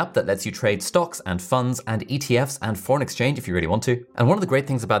 It's a great app that lets you trade stocks and funds and ETFs and foreign exchange if you really want to. And one of the great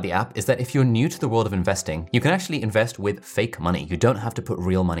things about the app is that if you're new to the world of investing, you can actually invest with fake money. You don't have to put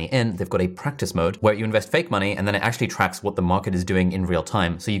real money in. They've got a practice mode where you invest fake money and then it actually tracks what the market is doing in real time.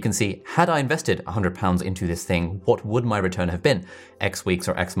 So you can see, had I invested £100 into this thing, what would my return have been X weeks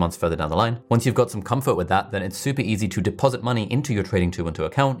or X months further down the line? Once you've got some comfort with that, then it's super easy to deposit money into your Trading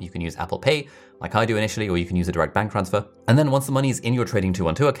 212 account. You can use Apple Pay, like I do initially, or you can use a direct bank transfer. And then once the money is in your Trading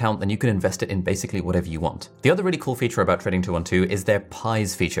 212 account, then you can invest it in basically whatever you want. The other really cool feature about Trading 212 is their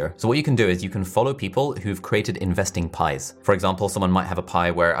pies feature. So what you can do is you can follow people who've created investing pies. For example, someone might have a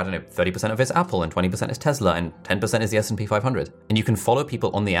pie where, 30% of it's Apple and 20% is Tesla and 10% is the S&P 500. And you can follow people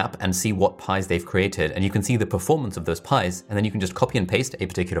on the app and see what pies they've created, and you can see the performance of those pies, and then you can just copy and paste a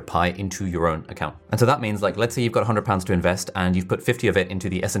particular pie into your own account. And so that means, let's say you've got £100 to invest and you've put 50 of it into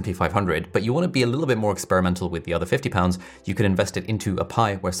the S&P 500, but you want to be a little bit more experimental with the other £50, you can invest it into a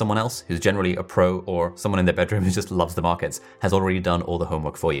pie where someone else, who's generally a pro or someone in their bedroom who just loves the markets, has already done all the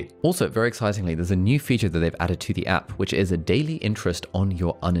homework for you. Also, very excitingly, there's a new feature that they've added to the app, which is a daily interest on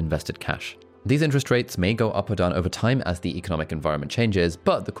your uninvested cash. These interest rates may go up or down over time as the economic environment changes,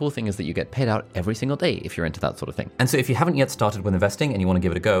 but the cool thing is that you get paid out every single day if you're into that sort of thing. And so if you haven't yet started with investing and you want to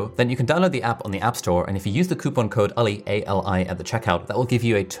give it a go, then you can download the app on the App Store, and if you use the coupon code ALI, A-L-I, at the checkout, that will give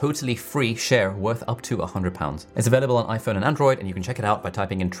you a totally free share worth up to £100. It's available on iPhone and Android, and you can check it out by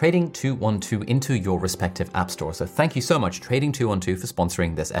typing in Trading 212 into your respective app store. So thank you so much, Trading 212, for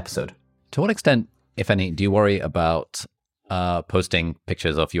sponsoring this episode. To what extent, if any, do you worry about posting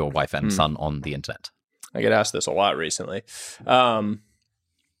pictures of your wife and son on the internet? I get asked this a lot recently. On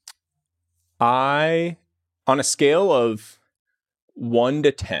a scale of 1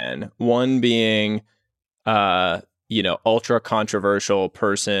 to 10, 1 being, ultra controversial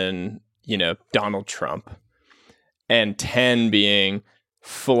person, Donald Trump, and 10 being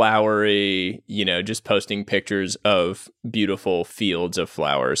flowery, just posting pictures of beautiful fields of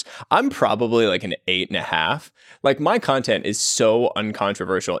flowers, I'm probably like an 8.5. Like, my content is so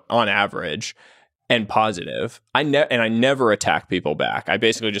uncontroversial on average and positive. I never attack people back. I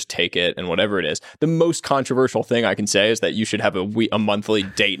basically just take it and whatever it is. The most controversial thing I can say is that you should have a monthly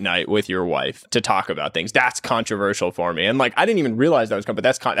date night with your wife to talk about things. That's controversial for me. And I didn't even realize that was but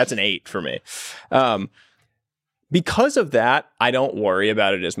that's an 8 for me. Because of that, I don't worry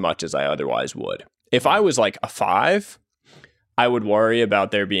about it as much as I otherwise would. If I was like a 5, I would worry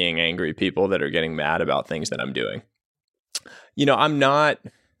about there being angry people that are getting mad about things that I'm doing. I'm not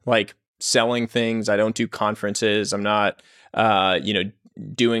selling things. I don't do conferences. I'm not,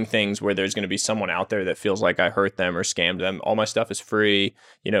 doing things where there's going to be someone out there that feels like I hurt them or scammed them. All my stuff is free,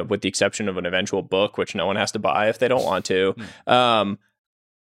 with the exception of an eventual book, which no one has to buy if they don't want to.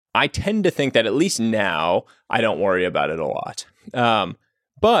 I tend to think that at least now I don't worry about it a lot.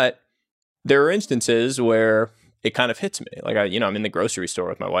 But there are instances where it kind of hits me. Like, I'm in the grocery store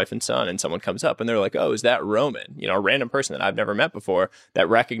with my wife and son, and someone comes up and they're like, oh, is that Roman? A random person that I've never met before that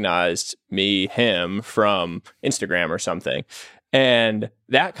recognized him from Instagram or something. And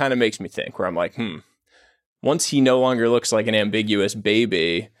that kind of makes me think, where I'm like, once he no longer looks like an ambiguous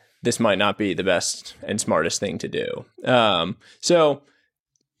baby, this might not be the best and smartest thing to do. So,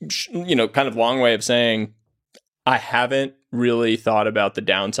 kind of long way of saying, I haven't really thought about the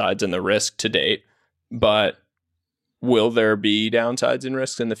downsides and the risk to date, but will there be downsides and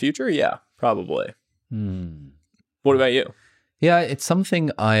risks in the future? Yeah, probably. What about you? Yeah, it's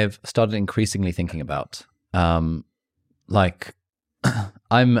something I've started increasingly thinking about. Like,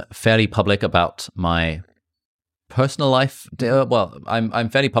 I'm fairly public about my personal life. Well, I'm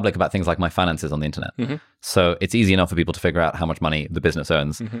fairly public about things like my finances on the internet. So it's easy enough for people to figure out how much money the business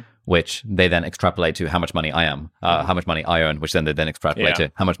earns, which they then extrapolate to how much money I am, how much money I earn, which then they then extrapolate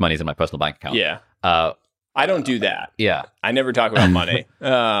to how much money is in my personal bank account. Yeah. I don't do that. Yeah. I never talk about money.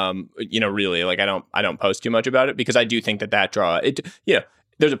 Really, like I don't post too much about it, because I do think that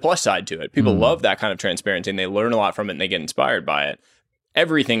there's a plus side to it. People love that kind of transparency, and they learn a lot from it, and they get inspired by it.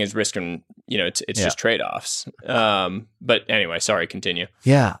 Everything is risk, and it's just trade-offs. But anyway, sorry, continue.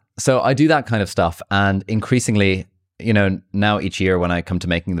 Yeah. So I do that kind of stuff, and increasingly, now each year when I come to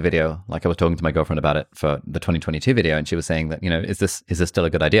making the video, like I was talking to my girlfriend about it for the 2022 video, and she was saying that, is this still a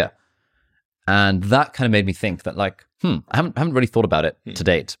good idea? And that kind of made me think that, like, I haven't really thought about it to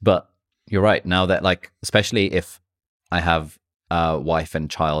date, but you're right. Now that, like, especially if I have a wife and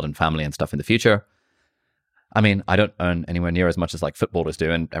child and family and stuff in the future, I mean, I don't earn anywhere near as much as like footballers do,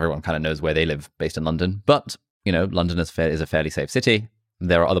 and everyone kind of knows where they live based in London. But, London is a fairly safe city.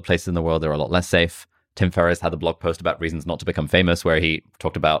 There are other places in the world that are a lot less safe. Tim Ferriss had a blog post about reasons not to become famous, where he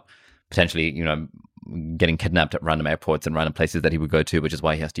talked about potentially, getting kidnapped at random airports and random places that he would go to, which is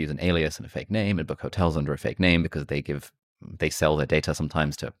why he has to use an alias and a fake name and book hotels under a fake name, because they sell their data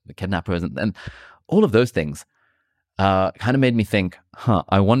sometimes to the kidnappers, and all of those things kind of made me think,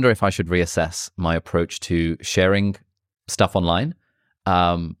 I wonder if I should reassess my approach to sharing stuff online,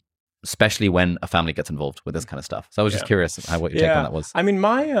 especially when a family gets involved with this kind of stuff. So I was just curious what your take on that was. I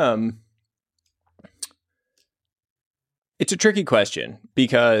mean, it's a tricky question,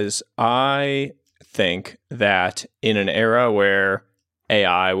 because I think that in an era where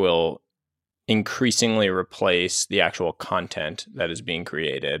AI will increasingly replace the actual content that is being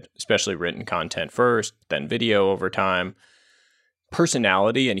created, especially written content first, then video over time,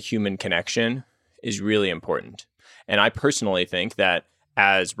 personality and human connection is really important. And I personally think that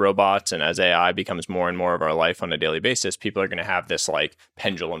as robots and as AI becomes more and more of our life on a daily basis, people are going to have this like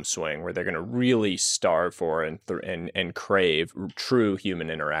pendulum swing where they're going to really starve for and crave true human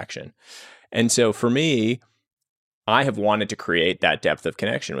interaction. And so for me, I have wanted to create that depth of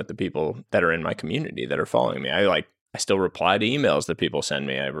connection with the people that are in my community that are following me. I still reply to emails that people send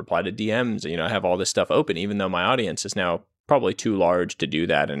me. I reply to DMs. I have all this stuff open, even though my audience is now probably too large to do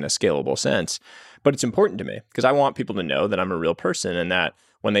that in a scalable sense. But it's important to me, because I want people to know that I'm a real person, and that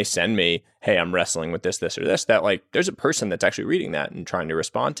when they send me, hey, I'm wrestling with this, or this, that like there's a person that's actually reading that and trying to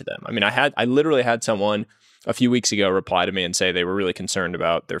respond to them. I mean, I literally had someone a few weeks ago reply to me and say they were really concerned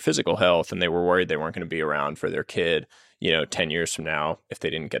about their physical health, and they were worried they weren't going to be around for their kid, 10 years from now if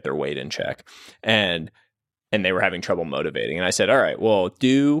they didn't get their weight in check. And they were having trouble motivating. And I said, all right, well,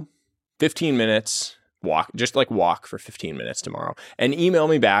 do 15 minutes, walk for 15 minutes tomorrow, and email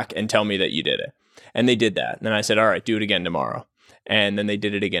me back and tell me that you did it. And they did that. And then I said, all right, do it again tomorrow. And then they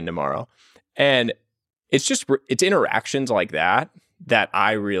did it again tomorrow. And it's interactions like that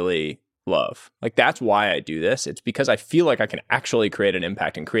I really love. Like, that's why I do this. It's because I feel like I can actually create an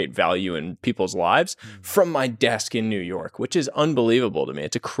impact and create value in people's lives from my desk in New York, which is unbelievable to me.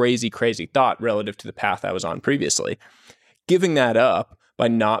 It's a crazy, crazy thought relative to the path I was on previously. Giving that up by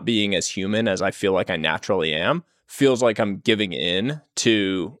not being as human as I feel like I naturally am feels like I'm giving in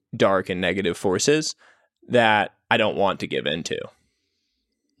to dark and negative forces that I don't want to give into.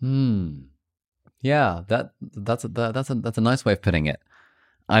 Yeah, that's a nice way of putting it.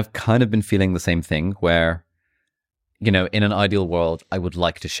 I've kind of been feeling the same thing, where, in an ideal world, I would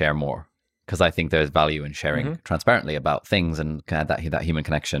like to share more, because I think there's value in sharing transparently about things and kind of that human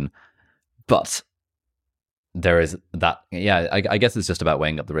connection. But there is that, I guess it's just about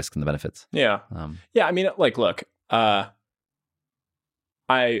weighing up the risks and the benefits. Yeah. I mean, like, look, I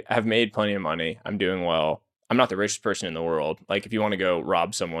have made plenty of money. I'm doing well. I'm not the richest person in the world. Like, if you want to go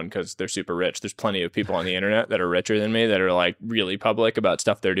rob someone because they're super rich, there's plenty of people on the internet that are richer than me that are like really public about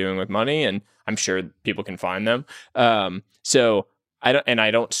stuff they're doing with money, and I'm sure people can find them. So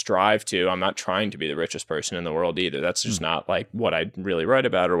I don't strive to. I'm not trying to be the richest person in the world either. That's just not like what I really write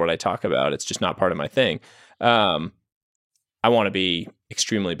about or what I talk about. It's just not part of my thing. I want to be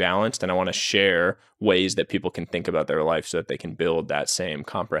extremely balanced, and I want to share ways that people can think about their life so that they can build that same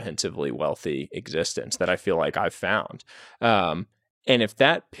comprehensively wealthy existence that I feel like I've found. And if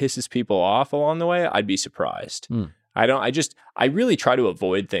that pisses people off along the way, I'd be surprised. I really try to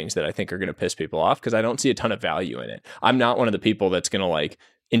avoid things that I think are going to piss people off because I don't see a ton of value in it. I'm not one of the people that's going to like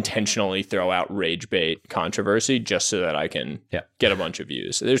intentionally throw out rage bait controversy just so that I can get a bunch of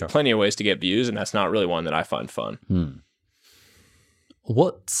views. There's plenty of ways to get views, and that's not really one that I find fun.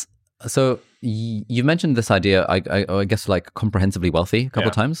 So you mentioned this idea, I guess, like comprehensively wealthy a couple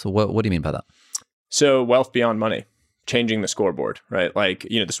of times. What do you mean by that? So wealth beyond money, changing the scoreboard, right? Like,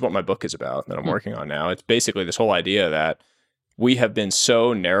 this is what my book is about that I'm working on now. It's basically this whole idea that we have been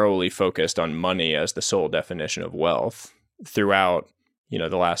so narrowly focused on money as the sole definition of wealth throughout,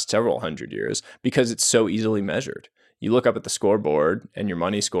 the last several hundred years because it's so easily measured. You look up at the scoreboard and your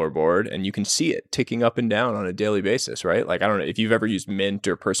money scoreboard and you can see it ticking up and down on a daily basis, right? Like, I don't know if you've ever used Mint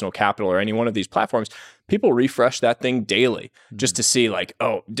or Personal Capital or any one of these platforms, people refresh that thing daily just to see like,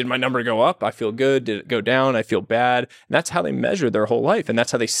 oh, did my number go up? I feel good. Did it go down? I feel bad. And that's how they measure their whole life. And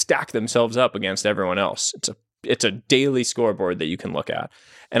that's how they stack themselves up against everyone else. It's a daily scoreboard that you can look at.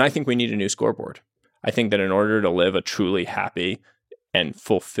 And I think we need a new scoreboard. I think that in order to live a truly happy and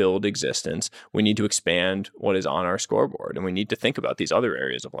fulfilled existence, we need to expand what is on our scoreboard. And we need to think about these other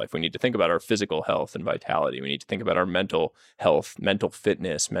areas of life. We need to think about our physical health and vitality. We need to think about our mental health, mental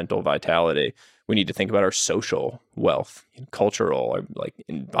fitness, mental vitality. We need to think about our social wealth, cultural, like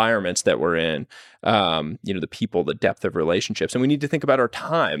environments that we're in, the people, the depth of relationships. And we need to think about our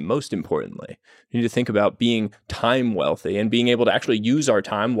time, most importantly. We need to think about being time wealthy and being able to actually use our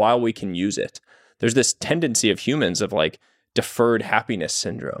time while we can use it. There's this tendency of humans of like, deferred happiness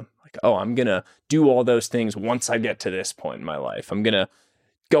syndrome. Like, oh, I'm going to do all those things once I get to this point in my life. I'm going to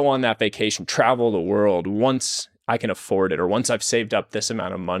go on that vacation, travel the world once I can afford it, or once I've saved up this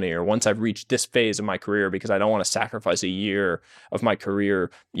amount of money, or once I've reached this phase of my career, because I don't want to sacrifice a year of my career,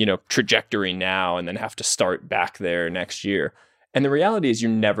 trajectory now and then have to start back there next year. And the reality is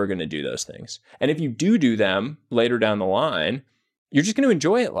you're never going to do those things. And if you do them later down the line, you're just going to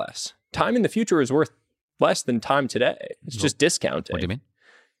enjoy it less. Time in the future is worth less than time today. It's just discounting. What do you mean?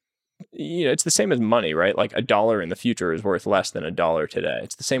 It's the same as money, right? Like $1 in the future is worth less than $1 today.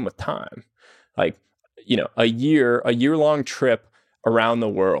 It's the same with time. Like, a year-long trip around the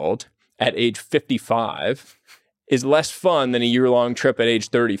world at age 55 is less fun than a year-long trip at age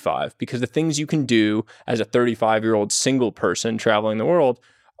 35 because the things you can do as a 35-year-old single person traveling the world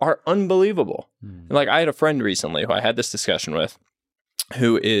are unbelievable. And like, I had a friend recently who I had this discussion with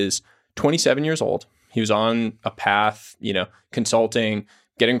who is 27 years old. He was on a path, consulting,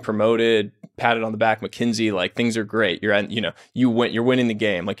 getting promoted, patted on the back, McKinsey, like things are great. You're you're winning the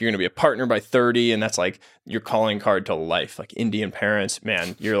game. Like you're going to be a partner by 30 and that's like your calling card to life. Like Indian parents,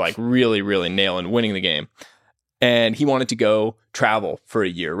 man, you're like really, really nailing winning the game. And he wanted to go travel for a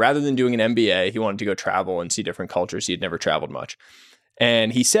year. Rather than doing an MBA, he wanted to go travel and see different cultures. He had never traveled much.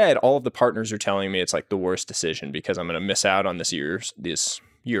 And he said, all of the partners are telling me it's like the worst decision because I'm going to miss out on this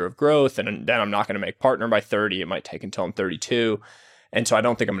year of growth, and then I'm not going to make partner by 30. It might take until I'm 32. And so I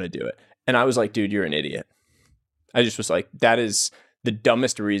don't think I'm going to do it. And I was like, dude, you're an idiot. I just was like, that is the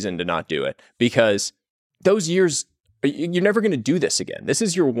dumbest reason to not do it because those years, you're never going to do this again. This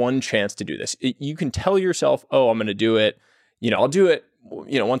is your one chance to do this. You can tell yourself, oh, I'm going to do it. I'll do it,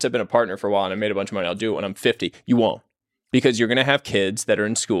 once I've been a partner for a while and I made a bunch of money, I'll do it when I'm 50. You won't because you're going to have kids that are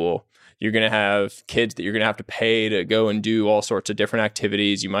in school. You're going to have kids that you're going to have to pay to go and do all sorts of different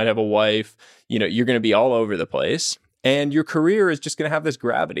activities. You might have a wife, you're going to be all over the place. And your career is just going to have this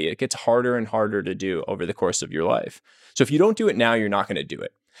gravity. It gets harder and harder to do over the course of your life. So if you don't do it now, you're not going to do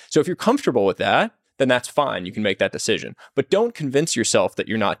it. So if you're comfortable with that, then that's fine. You can make that decision. But don't convince yourself that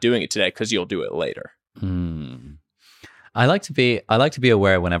you're not doing it today because you'll do it later. I like to be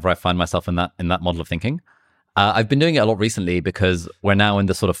aware whenever I find myself in that model of thinking. I've been doing it a lot recently because we're now in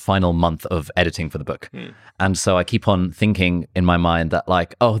the sort of final month of editing for the book. And so I keep on thinking in my mind that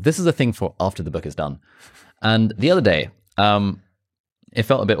like, oh, this is a thing for after the book is done. And the other day, it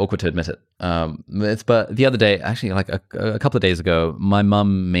felt a bit awkward to admit it. But the other day, actually like a couple of days ago, my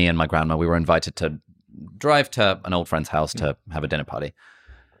mum, me and my grandma, we were invited to drive to an old friend's house to have a dinner party.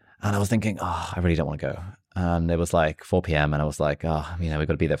 And I was thinking, oh, I really don't want to go. And it was like 4 p.m. and I was like, oh, we've got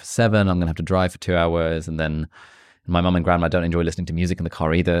to be there for 7. I'm going to have to drive for 2 hours. And then my mum and grandma don't enjoy listening to music in the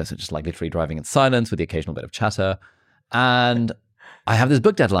car either. So just like literally driving in silence with the occasional bit of chatter. And I have this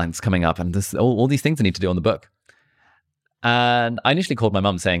book deadlines coming up and all these things I need to do on the book. And I initially called my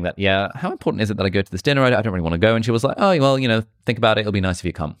mum saying that, yeah, how important is it that I go to this dinner? I don't really want to go. And she was like, oh, well, think about it. It'll be nice if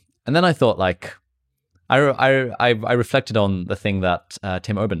you come. And then I thought, like, I reflected on the thing that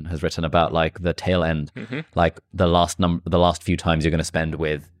Tim Urban has written about, like the tail end, like the last few times you're going to spend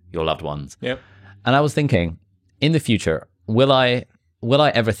with your loved ones. Yep. And I was thinking, in the future, will I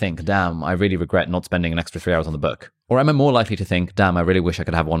ever think, damn, I really regret not spending an extra 3 hours on the book? Or am I more likely to think, damn, I really wish I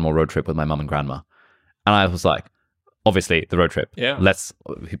could have one more road trip with my mum and grandma? And I was like, obviously the road trip. Yeah.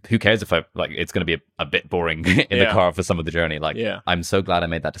 Who cares if it's going to be a bit boring in the car for some of the journey. Like, I'm so glad I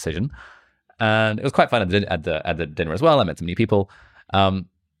made that decision. And it was quite fun at the dinner as well. I met some new people.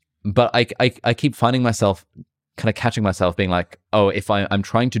 But I keep finding myself kind of catching myself being like, oh, if I'm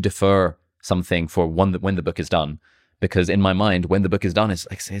trying to defer something for when the book is done, because in my mind, when the book is done, it's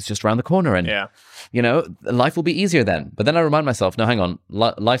like, say, it's just around the corner and, life will be easier then. But then I remind myself, no, hang on,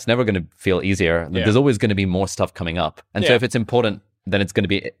 life's never going to feel easier. Yeah. There's always going to be more stuff coming up. And so if it's important, then it's going to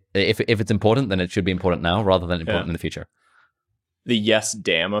be, if it's important, then it should be important now rather than important in the future. The yes,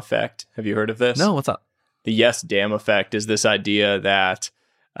 damn effect. Have you heard of this? No, what's up? The yes, damn effect is this idea that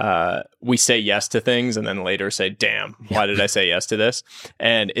we say yes to things and then later say, damn, why did I say yes to this?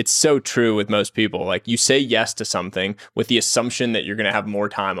 And it's so true with most people. Like, you say yes to something with the assumption that you're going to have more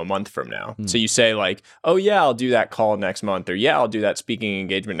time a month from now. So you say like, oh yeah, I'll do that call next month, or yeah, I'll do that speaking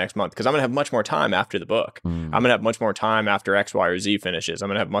engagement next month because I'm going to have much more time after the book. I'm going to have much more time after X, Y, or Z finishes. I'm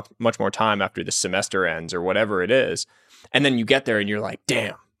going to have much more time after the semester ends or whatever it is. And then you get there and you're like,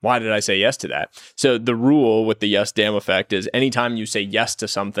 damn, why did I say yes to that? So the rule with the yes, damn effect is anytime you say yes to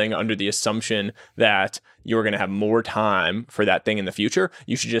something under the assumption that you're going to have more time for that thing in the future,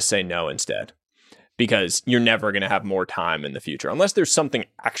 you should just say no instead. Because you're never going to have more time in the future. Unless there's something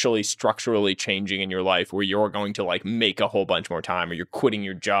actually structurally changing in your life where you're going to like make a whole bunch more time, or you're quitting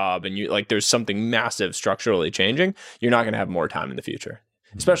your job and you like there's something massive structurally changing, you're not going to have more time in the future.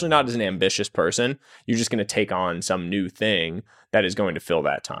 Especially not as an ambitious person. You're just going to take on some new thing that is going to fill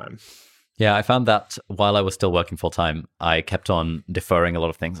that time. Yeah, I found that while I was still working full time, I kept on deferring a lot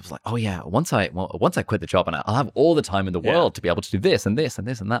of things. I was like, oh yeah, once I quit the job and I'll have all the time in the world to be able to do this and this and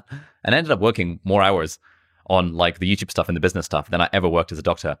this and that. And I ended up working more hours on like the YouTube stuff and the business stuff than I ever worked as a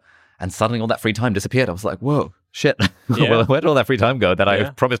doctor. And suddenly all that free time disappeared. I was like, whoa, shit. Well, where did all that free time go that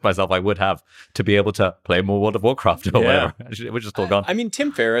I promised myself I would have to be able to play more World of Warcraft or whatever? It was just all gone. I mean,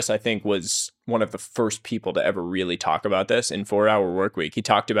 Tim Ferriss, I think, was one of the first people to ever really talk about this in 4 Hour Workweek. He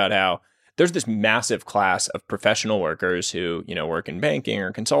talked about how there's this massive class of professional workers who, work in banking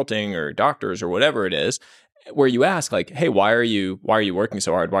or consulting or doctors or whatever it is, where you ask like, hey, why are you working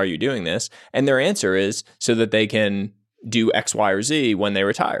so hard? Why are you doing this? And their answer is so that they can do X, Y, or Z when they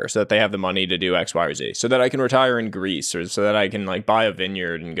retire, so that they have the money to do X, Y, or Z, so that I can retire in Greece, or so that I can like buy a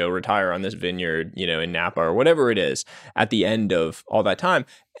vineyard and go retire on this vineyard, in Napa or whatever it is at the end of all that time.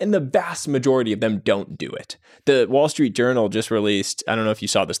 And the vast majority of them don't do it. The Wall Street Journal just released, I don't know if you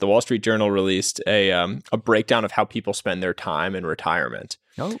saw this, the Wall Street Journal released a breakdown of how people spend their time in retirement.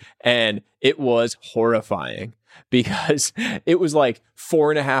 Oh. And it was horrifying. Because it was like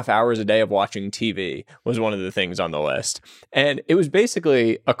 4.5 hours a day of watching TV was one of the things on the list. And it was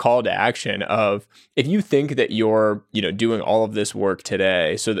basically a call to action of, if you think that you're, doing all of this work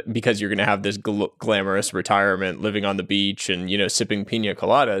today so that because you're going to have this glamorous retirement living on the beach and, sipping pina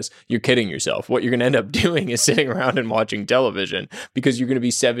coladas, you're kidding yourself. What you're going to end up doing is sitting around and watching television because you're going to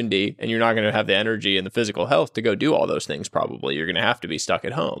be 70 and you're not going to have the energy and the physical health to go do all those things probably. You're going to have to be stuck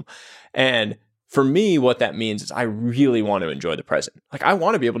at home. And for me, what that means is I really want to enjoy the present. Like, I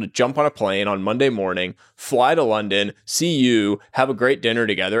want to be able to jump on a plane on Monday morning, fly to London, see you, have a great dinner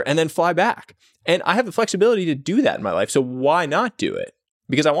together, and then fly back. And I have the flexibility to do that in my life. So why not do it?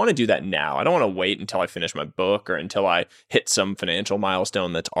 Because I want to do that now. I don't want to wait until I finish my book or until I hit some financial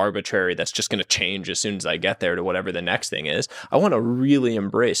milestone that's arbitrary, that's just going to change as soon as I get there to whatever the next thing is. I want to really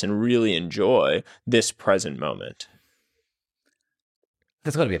embrace and really enjoy this present moment.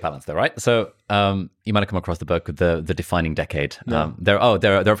 There's got to be a balance there, right? So you might have come across the book, The Defining Decade. No. There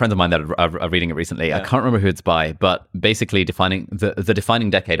are friends of mine that are reading it recently. Yeah. I can't remember who it's by, but basically the defining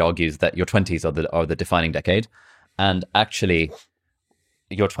decade argues that your 20s are the defining decade. And actually,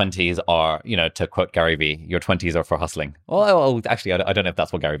 your 20s are, to quote Gary Vee, your 20s are for hustling. Well, actually, I don't know if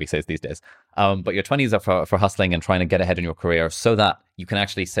that's what Gary Vee says these days. But your 20s are for hustling and trying to get ahead in your career so that you can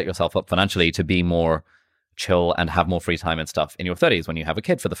actually set yourself up financially to be more chill and have more free time and stuff in your 30s when you have a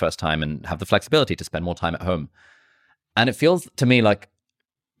kid for the first time and have the flexibility to spend more time at home. And it feels to me like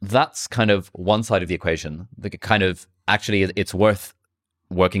that's kind of one side of the equation. The kind of actually it's worth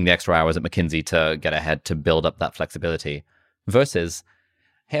working the extra hours at McKinsey to get ahead to build up that flexibility versus,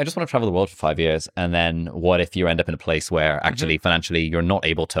 hey, I just want to travel the world for 5 years. And then what if you end up in a place where actually financially you're not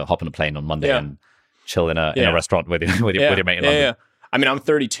able to hop on a plane on Monday and chill in a restaurant with your mate in London? I mean, I'm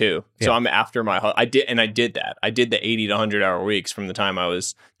 32, so I'm after my. I did that. I did the 80 to 100 hour weeks from the time I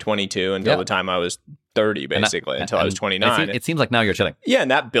was 22 until the time I was 30, basically, until I was 29. It seems like now you're chilling. Yeah,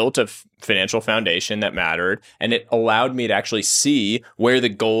 and that built a financial foundation that mattered, and it allowed me to actually see where the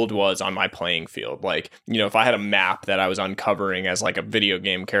gold was on my playing field. Like, if I had a map that I was uncovering as like a video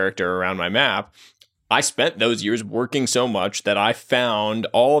game character around my map, I spent those years working so much that I found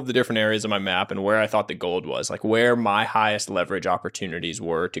all of the different areas of my map and where I thought the gold was, like where my highest leverage opportunities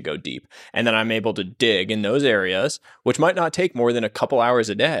were to go deep. And then I'm able to dig in those areas, which might not take more than a couple hours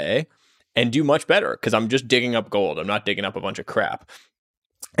a day, and do much better because I'm just digging up gold. I'm not digging up a bunch of crap.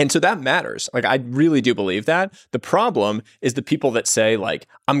 And so that matters. Like, I really do believe that. The problem is the people that say, like,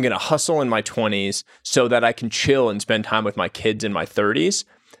 I'm going to hustle in my 20s so that I can chill and spend time with my kids in my 30s.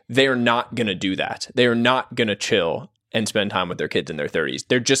 They're not going to do that. They're not going to chill and spend time with their kids in their 30s.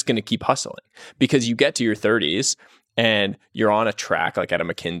 They're just going to keep hustling because you get to your 30s and you're on a track, like at a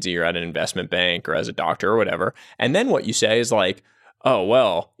McKinsey or at an investment bank or as a doctor or whatever. And then what you say is like, oh,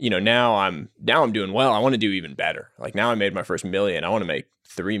 well, now I'm doing well. I want to do even better. Like, now I made my first $1 million. I want to make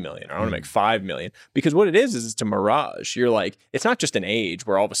 3 million. I want to make 5 million. Because what it is it's a mirage. You're like, it's not just an age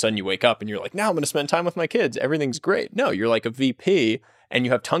where all of a sudden you wake up and you're like, now I'm going to spend time with my kids. Everything's great. No, you're like a VP and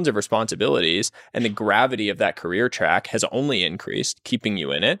you have tons of responsibilities, and the gravity of that career track has only increased, keeping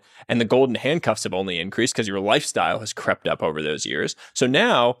you in it. And the golden handcuffs have only increased because your lifestyle has crept up over those years. So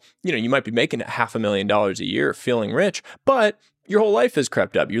now, you might be making $500,000 a year, feeling rich, but your whole life has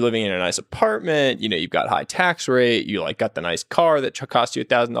crept up. You're living in a nice apartment, you've got high tax rate, you like got the nice car that costs you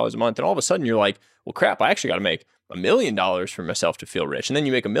 $1,000 a month. And all of a sudden you're like, well, crap, I actually got to make $1 million for myself to feel rich. And then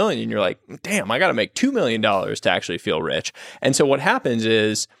you make $1 million and you're like, damn, I got to make $2 million to actually feel rich. And so what happens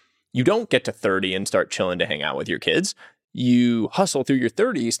is you don't get to 30 and start chilling to hang out with your kids. You hustle through your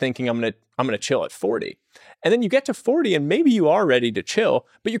 30s thinking I'm going to chill at 40. And then you get to 40 and maybe you are ready to chill,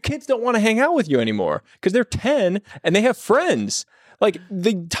 but your kids don't want to hang out with you anymore because they're 10 and they have friends. Like,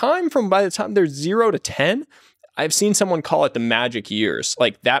 by the time they're 0 to 10, I've seen someone call it the magic years,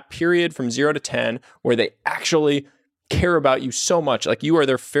 like that period from 0 to 10 where they actually care about you so much. Like, you are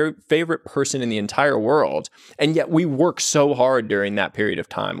their favorite person in the entire world. And yet we work so hard during that period of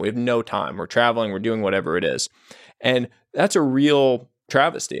time. We have no time. We're traveling, we're doing whatever it is. And that's a real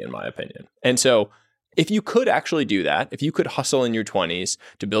travesty, in my opinion. And so if you could actually do that, if you could hustle in your 20s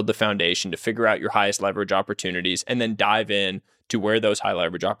to build the foundation, to figure out your highest leverage opportunities, and then dive in to where those high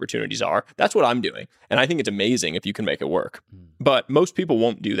leverage opportunities are, that's what I'm doing. And I think it's amazing if you can make it work. But most people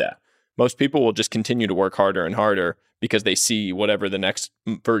won't do that. Most people will just continue to work harder and harder because they see whatever the next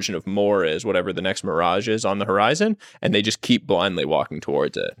version of more is, whatever the next mirage is on the horizon, and they just keep blindly walking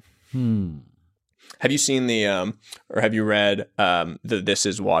towards it. Have you seen or have you read the This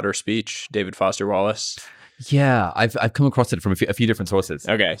Is Water speech, David Foster Wallace? Yeah, I've come across it from a few different sources.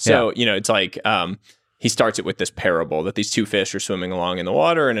 Okay, so it's like he starts it with this parable that these two fish are swimming along in the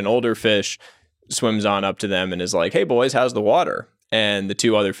water, and an older fish swims on up to them and is like, "Hey boys, how's the water?" And the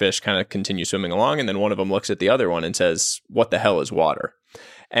two other fish kind of continue swimming along, and then one of them looks at the other one and says, "What the hell is water?"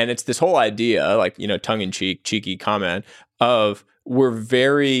 And it's this whole idea, like, tongue-in-cheek, cheeky comment of, we're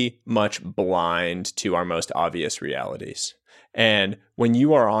very much blind to our most obvious realities. And when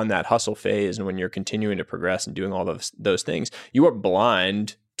you are on that hustle phase and when you're continuing to progress and doing all those things, you are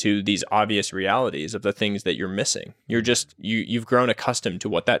blind to these obvious realities of the things that you're missing. You've grown accustomed to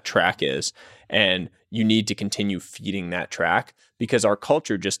what that track is, and you need to continue feeding that track because our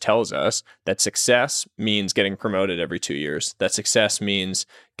culture just tells us that success means getting promoted every 2 years, that success means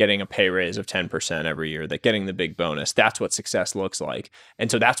getting a pay raise of 10% every year, that getting the big bonus, that's what success looks like.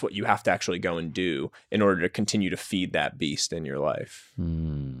 And so that's what you have to actually go and do in order to continue to feed that beast in your life.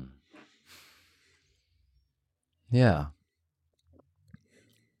 Yeah.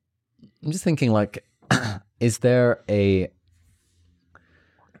 I'm just thinking, like, is there an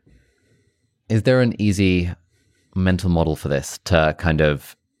easy mental model for this to kind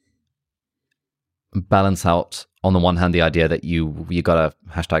of balance out, on the one hand, the idea that you got to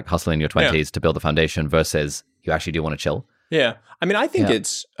 #hustle in your 20s to build the foundation versus you actually do want to chill? Yeah. I mean, I think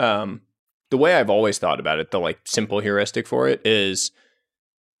it's the way I've always thought about it, the like simple heuristic for it is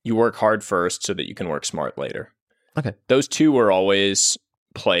you work hard first so that you can work smart later. Okay. Those two were always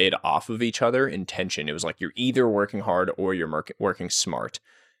played off of each other in tension. It was like you're either working hard or you're working smart.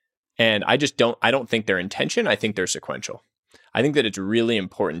 And I don't think they're in tension. I think they're sequential. I think that it's really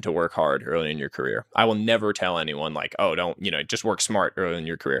important to work hard early in your career. I will never tell anyone like, oh, don't, just work smart early in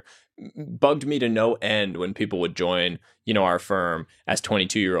your career. Bugged me to no end when people would join, our firm as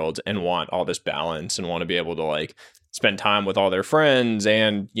 22-year-olds and want all this balance and want to be able to like spend time with all their friends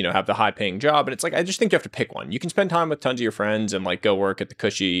and, have the high paying job. And it's like, I just think you have to pick one. You can spend time with tons of your friends and like go work at the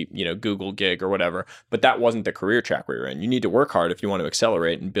cushy, Google gig or whatever, but that wasn't the career track we were in. You need to work hard if you want to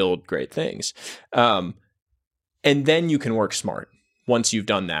accelerate and build great things. And then you can work smart. Once you've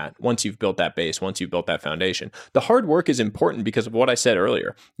done that, once you've built that base, once you've built that foundation, the hard work is important because of what I said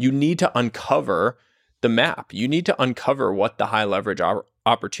earlier. You need to uncover the map. You need to uncover what the high leverage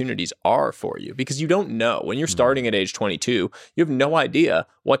opportunities are for you, because you don't know. When you're starting at age 22, you have no idea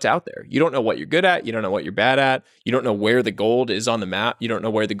what's out there. You don't know what you're good at. You don't know what you're bad at. You don't know where the gold is on the map. You don't know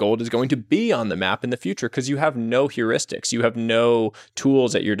where the gold is going to be on the map in the future because you have no heuristics. You have no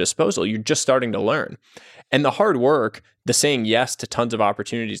tools at your disposal. You're just starting to learn. And the hard work, the saying yes to tons of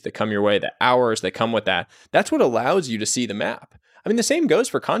opportunities that come your way, the hours that come with that, that's what allows you to see the map. I mean, the same goes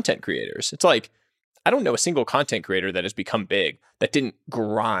for content creators. It's like, I don't know a single content creator that has become big that didn't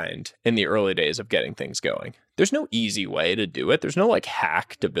grind in the early days of getting things going. There's no easy way to do it. There's no like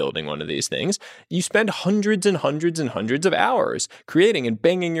hack to building one of these things. You spend hundreds and hundreds and hundreds of hours creating and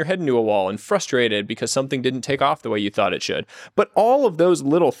banging your head into a wall and frustrated because something didn't take off the way you thought it should. But all of those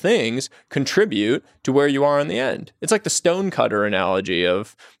little things contribute to where you are in the end. It's like the stone cutter analogy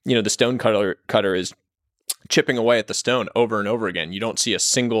of, the stone cutter is chipping away at the stone over and over again. You don't see a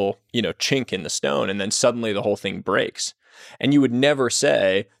single, chink in the stone, and then suddenly the whole thing breaks. And you would never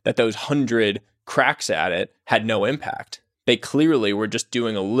say that those 100 cracks at it had no impact. They clearly were just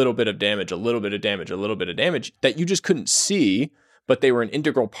doing a little bit of damage, a little bit of damage, a little bit of damage that you just couldn't see, but they were an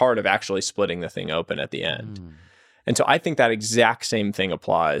integral part of actually splitting the thing open at the end. And so I think that exact same thing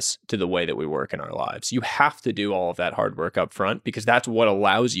applies to the way that we work in our lives. You have to do all of that hard work up front because that's what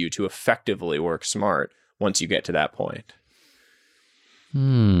allows you to effectively work smart once you get to that point.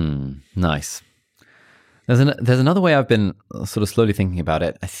 Nice. There's another way I've been sort of slowly thinking about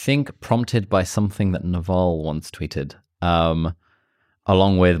it. I think prompted by something that Naval once tweeted,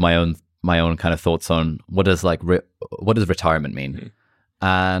 along with my own kind of thoughts on what does retirement mean,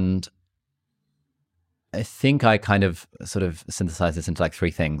 and I think I kind of sort of synthesize this into like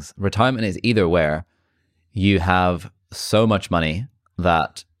three things. Retirement is either where you have so much money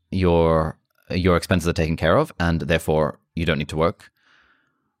that your expenses are taken care of and therefore you don't need to work,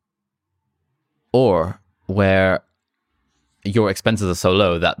 or where your expenses are so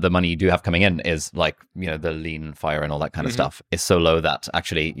low that the money you do have coming in is like, the lean fire and all that kind of stuff is so low that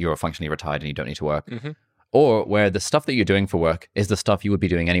actually you're functionally retired and you don't need to work. Or where the stuff that you're doing for work is the stuff you would be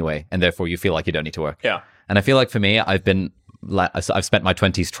doing anyway, and therefore you feel like you don't need to work. Yeah. And I feel like for me, I've spent my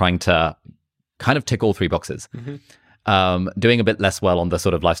 20s trying to kind of tick all three boxes. Doing a bit less well on the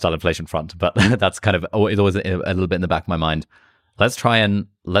sort of lifestyle inflation front, but that's kind of always a little bit in the back of my mind. Let's try and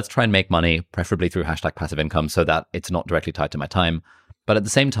make money, preferably through #passive income, so that it's not directly tied to my time. But at the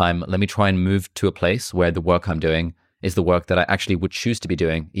same time, let me try and move to a place where the work I'm doing is the work that I actually would choose to be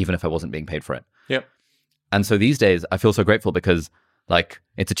doing, even if I wasn't being paid for it. Yep. And so these days, I feel so grateful because, like,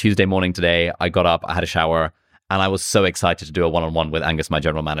 it's a Tuesday morning today. I got up, I had a shower, and I was so excited to do a one-on-one with Angus, my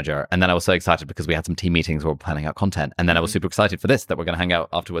general manager. And then I was so excited because we had some team meetings where we're planning out content. And then I was super excited for this, that we're going to hang out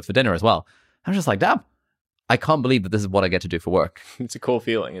afterwards for dinner as well. I was just like, damn, I can't believe that this is what I get to do for work. It's a cool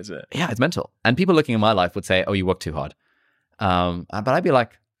feeling, isn't it? Yeah, it's mental. And people looking at my life would say, oh, you work too hard. But I'd be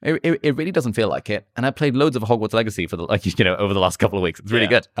like, it really doesn't feel like it. And I played loads of Hogwarts Legacy for over the last couple of weeks. It's really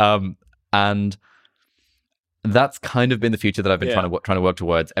good. And that's kind of been the future that I've been trying to work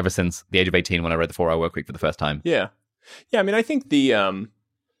towards ever since the age of 18 when I read the 4-Hour Workweek for the first time. Yeah. I mean, I think the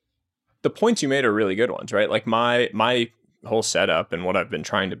points you made are really good ones, right? Like my whole setup and what I've been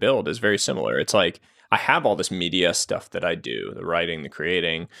trying to build is very similar. It's like I have all this media stuff that I do, the writing, the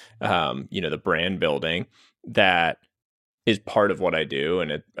creating, the brand building that is part of what I do,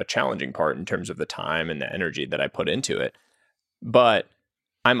 and a challenging part in terms of the time and the energy that I put into it. But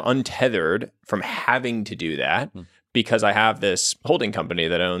I'm untethered from having to do that because I have this holding company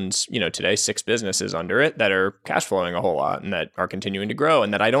that owns, today 6 businesses under it that are cash flowing a whole lot and that are continuing to grow,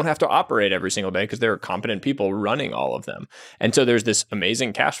 and that I don't have to operate every single day because there are competent people running all of them. And so there's this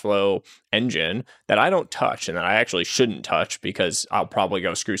amazing cash flow engine that I don't touch and that I actually shouldn't touch because I'll probably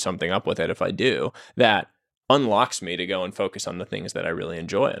go screw something up with it if I do, that unlocks me to go and focus on the things that I really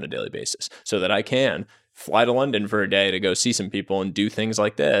enjoy on a daily basis so that I can fly to London for a day to go see some people and do things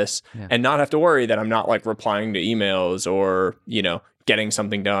like this and not have to worry that I'm not like replying to emails or, getting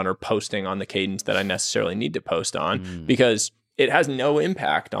something done or posting on the cadence that I necessarily need to post on because it has no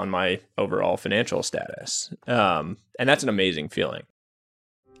impact on my overall financial status. And that's an amazing feeling.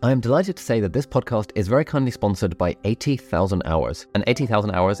 I am delighted to say that this podcast is very kindly sponsored by 80,000 Hours. And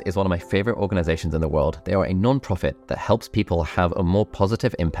 80,000 Hours is one of my favorite organizations in the world. They are a non-profit that helps people have a more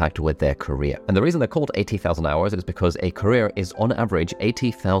positive impact with their career. And the reason they're called 80,000 Hours is because a career is on average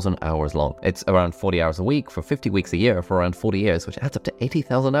 80,000 hours long. It's around 40 hours a week for 50 weeks a year for around 40 years, which adds up to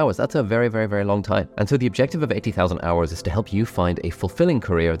 80,000 hours. That's a very, very, very long time. And so the objective of 80,000 Hours is to help you find a fulfilling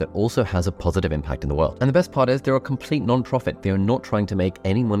career that also has a positive impact in the world. And the best part is they're a complete non-profit. They are not trying to make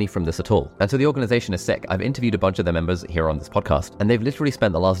any money from this at all. And so the organization is sick. I've interviewed a bunch of their members here on this podcast, and they've literally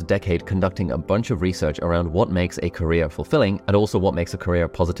spent the last decade conducting a bunch of research around what makes a career fulfilling and also what makes a career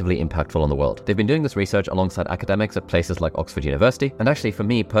positively impactful on the world. They've been doing this research alongside academics at places like Oxford University. And actually for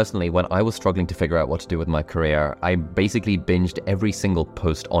me personally, when I was struggling to figure out what to do with my career, I basically binged every single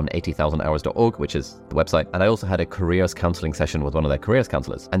post on 80,000hours.org, which is the website. And I also had a careers counseling session with one of their careers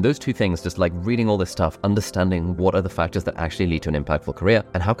counselors. And those two things, just like reading all this stuff, understanding what are the factors that actually lead to an impactful career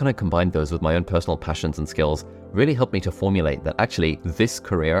and how can I combine those with my own personal passions and skills, really helped me to formulate that actually this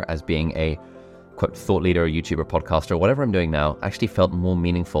career as being a quote thought leader, YouTuber, podcaster, whatever I'm doing now actually felt more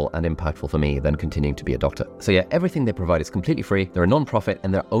meaningful and impactful for me than continuing to be a doctor. So yeah, everything they provide is completely free. They're a non-profit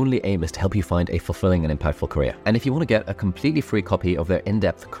and their only aim is to help you find a fulfilling and impactful career. And if you want to get a completely free copy of their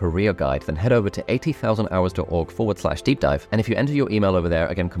in-depth career guide, then head over to 80,000hours.org/deep dive. And if you enter your email over there,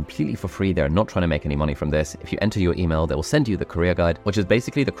 again, completely for free, they're not trying to make any money from this. If you enter your email, they will send you the career guide, which is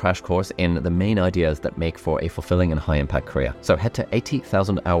basically the crash course in the main ideas that make for a fulfilling and high impact career. So head to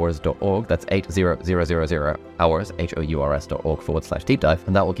 80,000hours.org, that's 80,000 hours, hours.org/deep dive,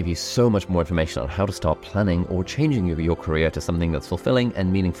 and that will give you so much more information on how to start planning or changing your career to something that's fulfilling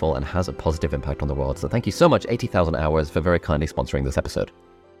and meaningful and has a positive impact on the world. So thank you so much, 80,000 Hours, for very kindly sponsoring this episode.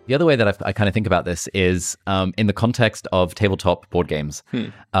 The other way that I kind of think about this is in the context of tabletop board games.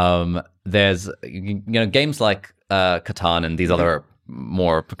 There's games like Catan and these other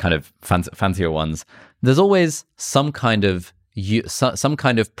more kind of fancier ones. There's always some kind of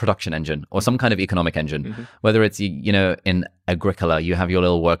production engine or some kind of economic engine, whether it's, in Agricola, you have your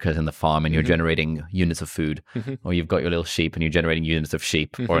little workers in the farm and you're generating units of food, or you've got your little sheep and you're generating units of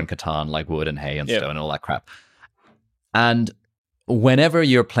sheep, or in Catan, like wood and hay and stone and all that crap. And whenever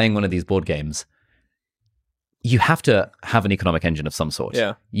you're playing one of these board games, you have to have an economic engine of some sort.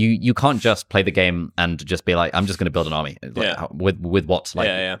 Yeah. You can't just play the game and just be like, I'm just going to build an army. With what?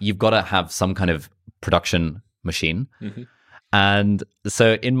 You've got to have some kind of production machine. And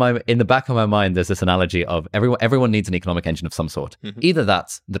so in the back of my mind, there's this analogy of everyone needs an economic engine of some sort. Either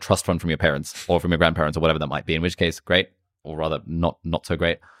that's the trust fund from your parents or from your grandparents or whatever that might be, in which case, great, or rather not so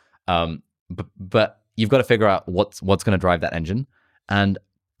great. But you've got to figure out what's going to drive that engine. And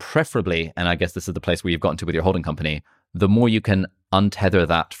preferably, and I guess this is the place where you've gotten to with your holding company, the more you can untether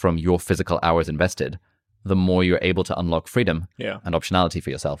that from your physical hours invested, the more you're able to unlock freedom and optionality for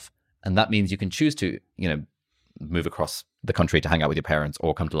yourself. And that means you can choose to, move across the country to hang out with your parents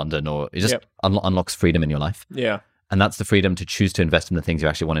or come to London, or it just unlocks freedom in your life. Yeah. And that's the freedom to choose to invest in the things you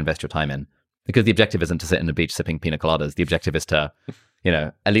actually want to invest your time in. Because the objective isn't to sit on the beach sipping pina coladas. The objective is to,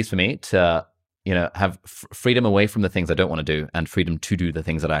 at least for me, to, have freedom away from the things I don't want to do and freedom to do the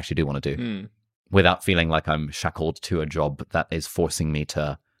things that I actually do want to do without feeling like I'm shackled to a job that is forcing me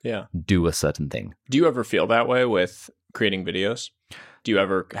to do a certain thing. Do you ever feel that way with creating videos? Do you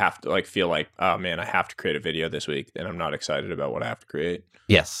ever have to feel like, oh man, I have to create a video this week and I'm not excited about what I have to create?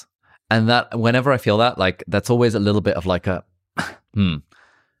 Yes. And that whenever I feel that, that's always a little bit of like a,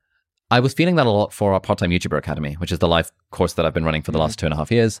 I was feeling that a lot for our part-time YouTuber Academy, which is the live course that I've been running for the last 2.5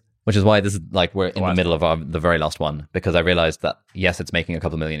 years, which is why this is we're in the middle of the very last one, because I realized that yes, it's making a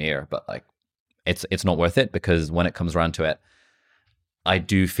couple million a year, but it's not worth it, because when it comes around to it, I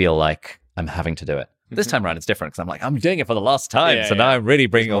do feel like I'm having to do it. This time around, it's different because I'm doing it for the last time. So now I'm really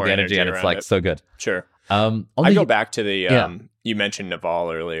bringing all the energy and it's so good. Sure. I go back to the, you mentioned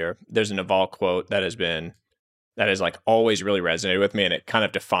Naval earlier. There's a Naval quote that has always really resonated with me, and it kind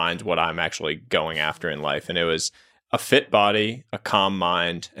of defines what I'm actually going after in life. And it was a fit body, a calm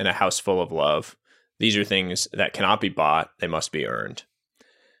mind, and a house full of love. These are things that cannot be bought. They must be earned.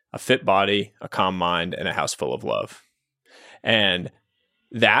 A fit body, a calm mind, and a house full of love. And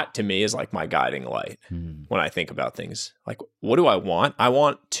that to me is my guiding light when I think about things. What do I want? I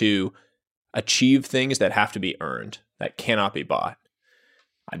want to achieve things that have to be earned, that cannot be bought.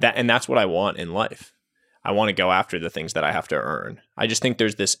 And that's what I want in life. I want to go after the things that I have to earn. I just think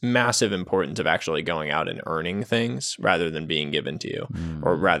there's this massive importance of actually going out and earning things rather than being given to you,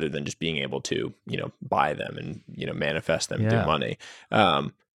 or rather than just being able to, buy them and, manifest them through money.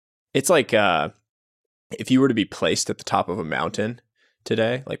 It's if you were to be placed at the top of a mountain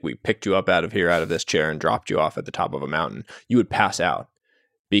today, like we picked you up out of this chair and dropped you off at the top of a mountain, you would pass out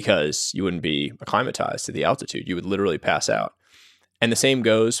because you wouldn't be acclimatized to the altitude. You would literally pass out. And the same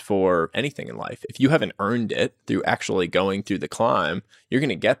goes for anything in life. If you haven't earned it through actually going through the climb, you're going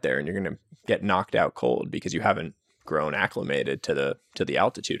to get there and you're going to get knocked out cold because you haven't grown acclimated to the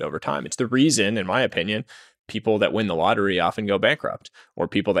altitude over time. It's the reason, in my opinion, people that win the lottery often go bankrupt, or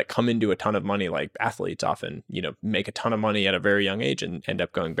people that come into a ton of money, like athletes often, make a ton of money at a very young age and end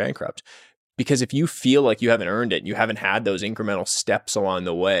up going bankrupt. Because if you feel like you haven't earned it and you haven't had those incremental steps along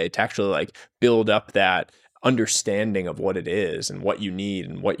the way to actually like build up that understanding of what it is and what you need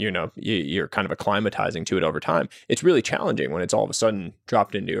and what you're kind of acclimatizing to it over time, it's really challenging when it's all of a sudden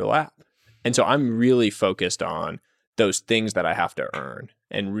dropped into your lap. And so I'm really focused on those things that I have to earn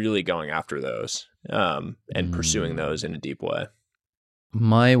and really going after those and pursuing those in a deep way.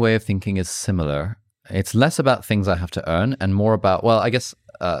 My way of thinking is similar. It's less about things I have to earn and more about, well, I guess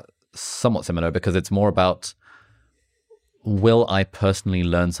somewhat similar, because it's more about, will I personally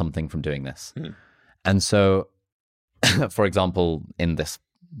learn something from doing this? And so, for example, in this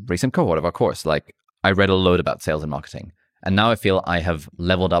recent cohort of our course, like I read a load about sales and marketing, and now I feel I have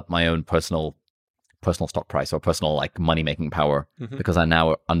leveled up my own personal stock price or personal like money making power because I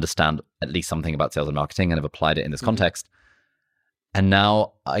now understand at least something about sales and marketing and have applied it in this context. And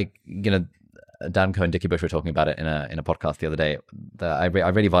now Dan Cohen and Dickie Bush were talking about it in a podcast the other day. I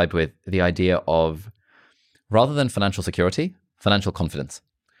really vibe with the idea of, rather than financial security, financial confidence.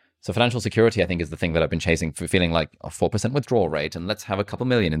 So financial security, I think, is the thing that I've been chasing, for feeling like a 4% withdrawal rate and let's have a couple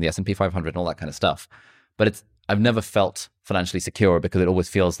million in the S&P 500 and all that kind of stuff. But I've never felt financially secure because it always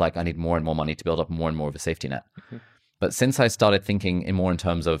feels like I need more and more money to build up more and more of a safety net. But since I started thinking more in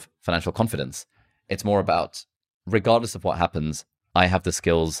terms of financial confidence, it's more about, regardless of what happens, I have the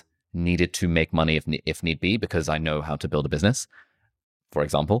skills needed to make money if need be, because I know how to build a business, for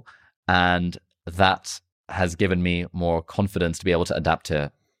example. And that has given me more confidence to be able to adapt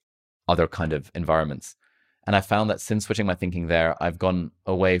to other kind of environments. And I found that since switching my thinking there, I've gone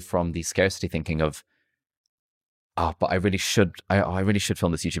away from the scarcity thinking of, but I really should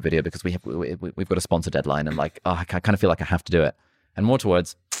film this YouTube video because we've got a sponsor deadline, and like, I kind of feel like I have to do it. And more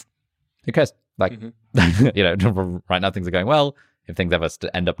towards, who cares? Like, right now things are going well. If things ever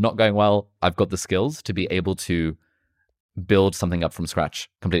end up not going well, I've got the skills to be able to build something up from scratch,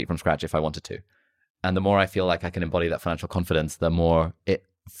 completely from scratch, if I wanted to. And the more I feel like I can embody that financial confidence, the more it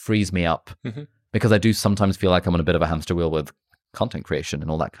frees me up, because I do sometimes feel like I'm on a bit of a hamster wheel with content creation and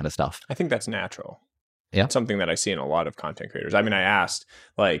all that kind of stuff. I think that's natural. Yeah. It's something that I see in a lot of content creators. I mean, I asked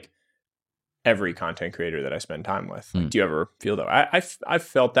like every content creator that I spend time with, like, do you ever feel that? I've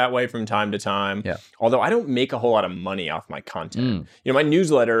felt that way from time to time. Yeah. Although I don't make a whole lot of money off my content. My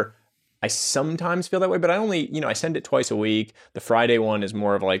newsletter, I sometimes feel that way, but I only, I send it twice a week. The Friday one is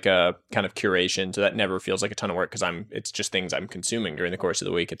more of like a kind of curation. So that never feels like a ton of work because it's just things I'm consuming during the course of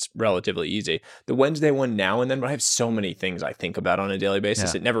the week. It's relatively easy. The Wednesday one now and then, but I have so many things I think about on a daily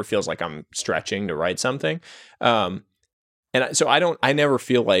basis. It never feels like I'm stretching to write something. So I never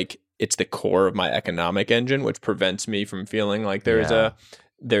feel like it's the core of my economic engine, which prevents me from feeling like there's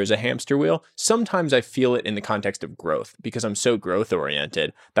a hamster wheel. Sometimes I feel it in the context of growth because I'm so growth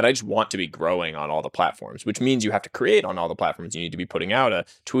oriented that I just want to be growing on all the platforms, which means you have to create on all the platforms. You need to be putting out a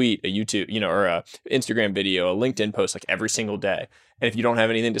tweet, a YouTube, or a Instagram video, a LinkedIn post like every single day. And if you don't have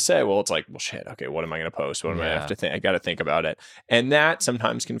anything to say, well, it's like, well, shit, okay, what am I going to post? What am I have to think? I got to think about it. And that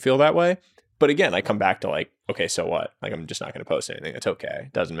sometimes can feel that way. But again, I come back to like, okay, so what? Like, I'm just not going to post anything. It's okay.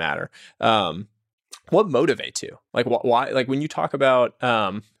 It doesn't matter. What motivates you? Like, why? Like, when you talk about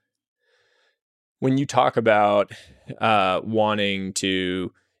wanting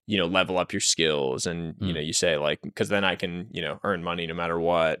to, level up your skills, and you say like, because then I can, earn money no matter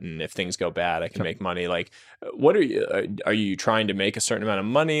what, and if things go bad, I can make money. Like, what are you trying to make a certain amount of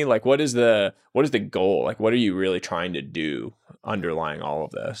money? Like, what is the goal? Like, what are you really trying to do underlying all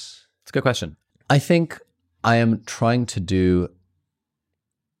of this? It's a good question. I think I am trying to do.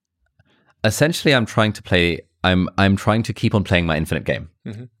 Essentially, I'm trying to keep on playing my infinite game,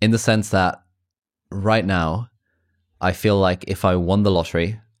 in the sense that right now, I feel like if I won the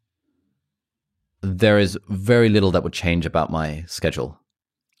lottery, there is very little that would change about my schedule.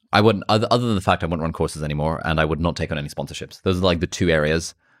 I wouldn't, other than the fact I wouldn't run courses anymore, and I would not take on any sponsorships. Those are like the two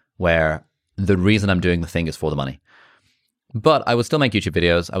areas where the reason I'm doing the thing is for the money. But I would still make YouTube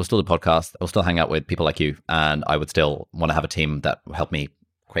videos. I would still do podcasts. I would still hang out with people like you, and I would still want to have a team that will help me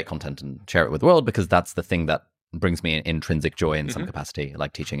create content and share it with the world, because that's the thing that brings me intrinsic joy in some capacity,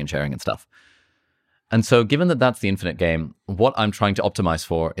 like teaching and sharing and stuff. And so given that that's the infinite game, what I'm trying to optimize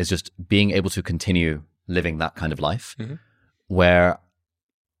for is just being able to continue living that kind of life where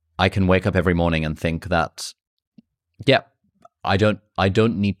I can wake up every morning and think that, yeah, I don't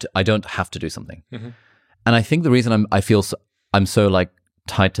have to do something. And I think the reason I'm so like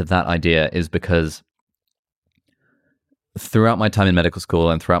tied to that idea is because throughout my time in medical school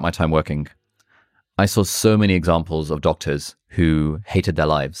and throughout my time working, I saw so many examples of doctors who hated their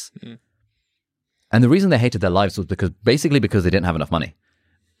lives. And the reason they hated their lives was because they didn't have enough money.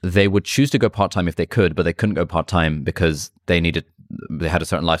 They would choose to go part-time if they could, but they couldn't go part-time because they had a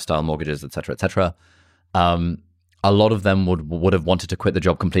certain lifestyle, mortgages, et cetera, et cetera. A lot of them would have wanted to quit the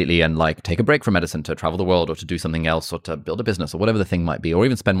job completely and like take a break from medicine to travel the world or to do something else or to build a business or whatever the thing might be, or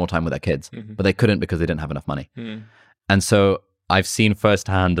even spend more time with their kids, but they couldn't because they didn't have enough money. And so I've seen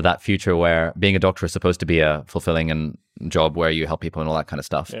firsthand that future where being a doctor is supposed to be a fulfilling job where you help people and all that kind of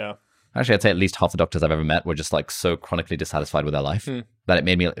stuff. Yeah. Actually, I'd say at least half the doctors I've ever met were just like so chronically dissatisfied with their life that it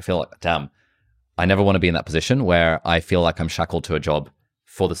made me feel like, damn, I never want to be in that position where I feel like I'm shackled to a job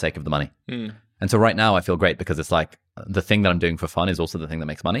for the sake of the money. And so right now I feel great because it's like the thing that I'm doing for fun is also the thing that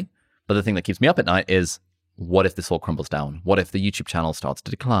makes money. But the thing that keeps me up at night is, what if this all crumbles down? What if the YouTube channel starts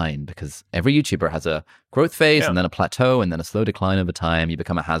to decline? Because every YouTuber has a growth phase and then a plateau and then a slow decline over time. You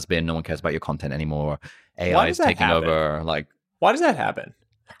become a has-been. No one cares about your content anymore. AI is taking over. Like, why does that happen?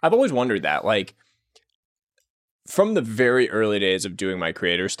 I've always wondered that. Like, from the very early days of doing my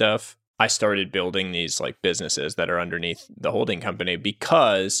creator stuff, I started building these like businesses that are underneath the holding company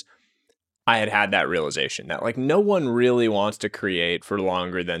because I had that realization that like no one really wants to create for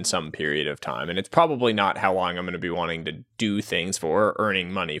longer than some period of time. And it's probably not how long I'm going to be wanting to do things for or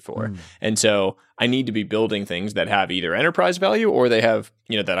earning money for. And so I need to be building things that have either enterprise value or they have,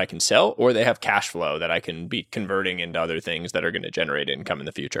 that I can sell, or they have cash flow that I can be converting into other things that are going to generate income in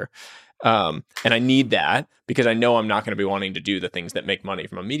the future. And I need that because I know I'm not going to be wanting to do the things that make money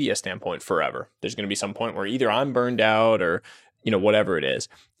from a media standpoint forever. There's going to be some point where either I'm burned out or, whatever it is.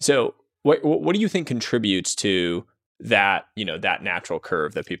 So what do you think contributes to that, that natural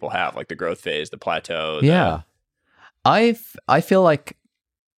curve that people have, like the growth phase, the plateau? I feel like,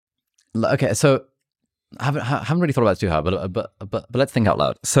 okay, so I haven't really thought about this too hard, but let's think out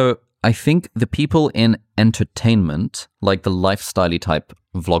loud. So I think the people in entertainment, like the lifestyle-y type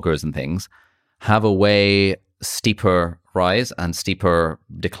vloggers and things, have a way steeper rise and steeper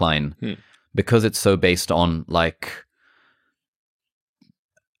decline because it's so based on like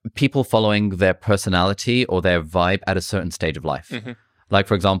people following their personality or their vibe at a certain stage of life. Like,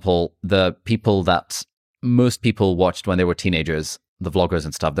 for example, the people that most people watched when they were teenagers, the vloggers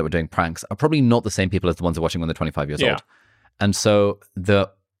and stuff that were doing pranks, are probably not the same people as the ones who are watching when they're 25 years old. And so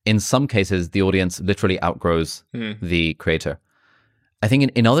in some cases, the audience literally outgrows the creator. I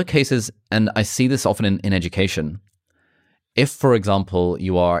think in other cases, and I see this often in education, if, for example,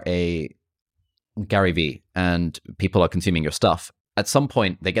 you are a Gary Vee and people are consuming your stuff, at some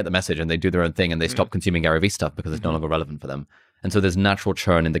point they get the message and they do their own thing and they stop consuming Gary Vee stuff because it's no longer relevant for them. And so there's natural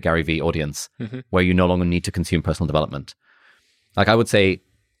churn in the Gary Vee audience where you no longer need to consume personal development. Like I would say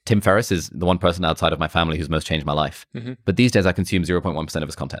Tim Ferriss is the one person outside of my family who's most changed my life. But these days I consume 0.1% of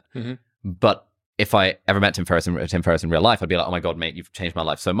his content. But if I ever met Tim Ferriss in real life, I'd be like, oh my God, mate, you've changed my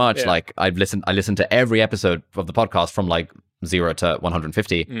life so much. Like I listened to every episode of the podcast from like 0 to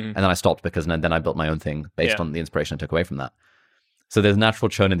 150. And then I stopped because then I built my own thing based on the inspiration I took away from that. So there's natural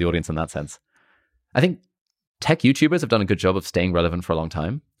churn in the audience in that sense. I think tech YouTubers have done a good job of staying relevant for a long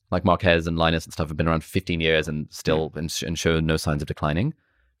time. Like Marquez and Linus and stuff have been around for 15 years and still and show no signs of declining.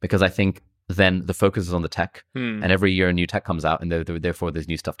 Because I think then the focus is on the tech and every year a new tech comes out and therefore there's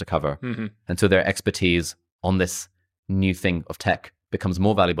new stuff to cover. And so their expertise on this new thing of tech becomes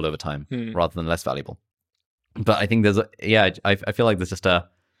more valuable over time rather than less valuable. But I think I feel like there's just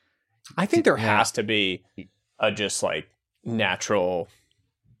I think there has to be a just like natural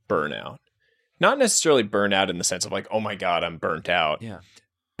burnout. Not necessarily burnout in the sense of like, oh my God, I'm burnt out.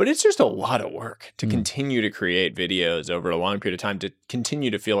 But it's just a lot of work to continue to create videos over a long period of time, to continue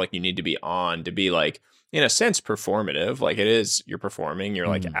to feel like you need to be on, to be like, in a sense, performative. Like it is, you're performing, you're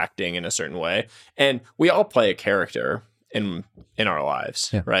like acting in a certain way. And we all play a character in our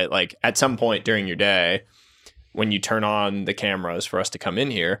lives, right? Like at some point during your day, when you turn on the cameras for us to come in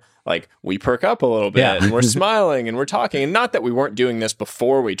here, like we perk up a little bit and we're smiling and we're talking. And not that we weren't doing this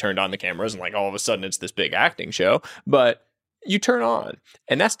before we turned on the cameras and like all of a sudden it's this big acting show, but you turn on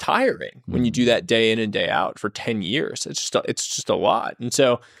and that's tiring when you do that day in and day out for 10 years. It's just a lot. And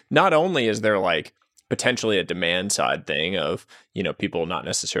so not only is there like potentially a demand side thing of, people not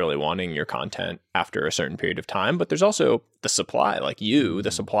necessarily wanting your content after a certain period of time, but there's also the supply, like you,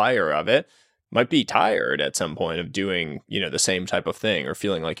 the supplier of it, might be tired at some point of doing, the same type of thing, or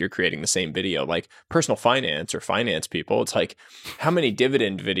feeling like you're creating the same video. Like personal finance or finance people, it's like, how many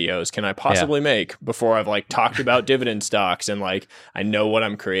dividend videos can I possibly make before I've like talked about dividend stocks and like I know what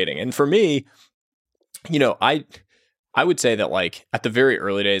I'm creating? And for me, I would say that like at the very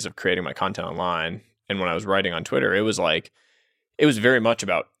early days of creating my content online and when I was writing on Twitter, it was very much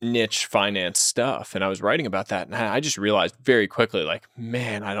about niche finance stuff. And I was writing about that. And I just realized very quickly, like,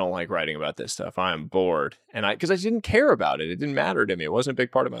 man, I don't like writing about this stuff. I am bored. And because I didn't care about it. It didn't matter to me. It wasn't a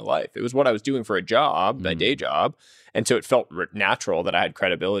big part of my life. It was what I was doing for a job, my day job. And so it felt natural that I had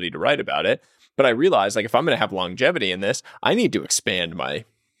credibility to write about it. But I realized, like, if I'm going to have longevity in this, I need to expand my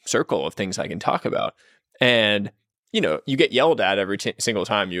circle of things I can talk about. And you get yelled at every single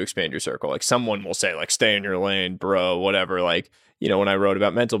time you expand your circle. Like someone will say like, stay in your lane, bro, whatever. Like, when I wrote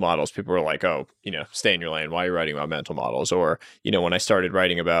about mental models, people were like, oh, stay in your lane. Why are you writing about mental models? Or, when I started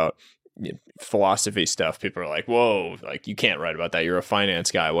writing about philosophy stuff, people are like, whoa, like you can't write about that. You're a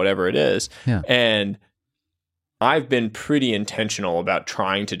finance guy, whatever it is. Yeah. And I've been pretty intentional about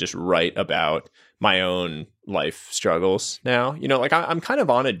trying to just write about my own life struggles now. Like I'm kind of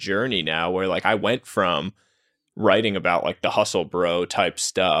on a journey now where like I went from writing about like the hustle bro type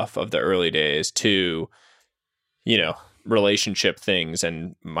stuff of the early days to, relationship things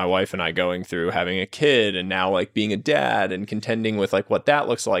and my wife and I going through having a kid and now like being a dad and contending with like what that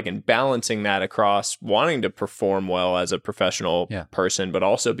looks like and balancing that across wanting to perform well as a professional person, but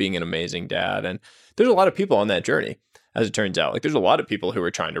also being an amazing dad. And there's a lot of people on that journey, as it turns out. Like there's a lot of people who are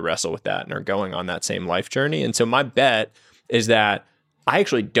trying to wrestle with that and are going on that same life journey. And so my bet is that I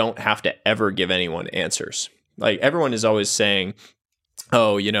actually don't have to ever give anyone answers. Like everyone is always saying,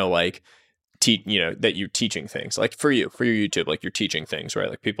 oh, like that you're teaching things like for your YouTube, like you're teaching things, right?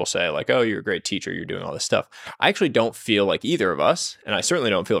 Like people say like, oh, you're a great teacher. You're doing all this stuff. I actually don't feel like either of us, and I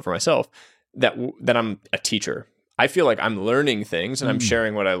certainly don't feel it for myself, that I'm a teacher. I feel like I'm learning things and I'm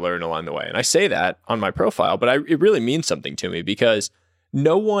sharing what I learn along the way. And I say that on my profile, but it really means something to me because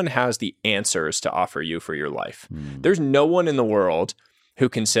no one has the answers to offer you for your life. There's no one in the world who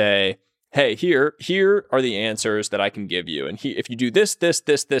can say, hey, here are the answers that I can give you. And if you do this,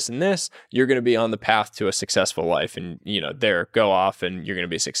 and this, you're going to be on the path to a successful life. And, go off and you're going to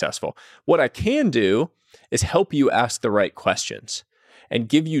be successful. What I can do is help you ask the right questions and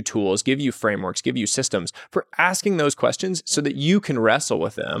give you tools, give you frameworks, give you systems for asking those questions so that you can wrestle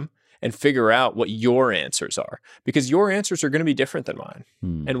with them and figure out what your answers are, because your answers are going to be different than mine.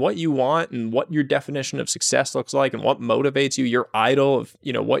 And what you want and what your definition of success looks like and what motivates you, your idol of,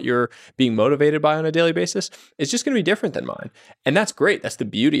 what you're being motivated by on a daily basis is just going to be different than mine. And that's great. That's the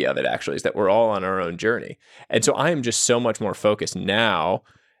beauty of it, actually, is that we're all on our own journey. And so I am just so much more focused now.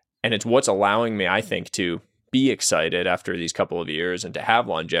 And it's what's allowing me, I think, to be excited after these couple of years and to have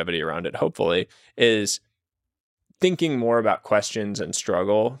longevity around it, hopefully, is thinking more about questions and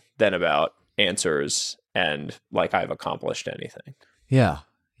struggle than about answers and like I've accomplished anything. Yeah.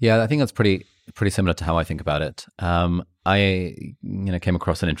 I think that's pretty similar to how I think about it. I came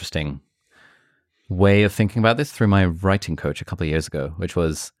across an interesting way of thinking about this through my writing coach a couple of years ago, which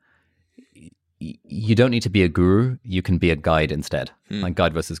was you don't need to be a guru. You can be a guide instead, like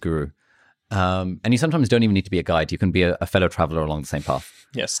guide versus guru. And you sometimes don't even need to be a guide. You can be a fellow traveler along the same path.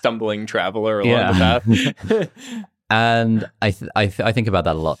 Yeah, stumbling traveler along the path. And I think about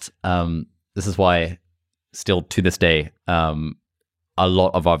that a lot. This is why still to this day, a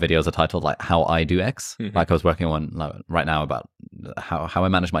lot of our videos are titled like how I do X. Like I was working on right now about how I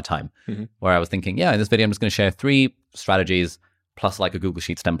manage my time, where I was thinking, in this video, I'm just going to share 3 strategies plus like a Google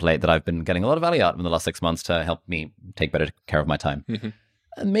Sheets template that I've been getting a lot of value out of in the last 6 months to help me take better care of my time.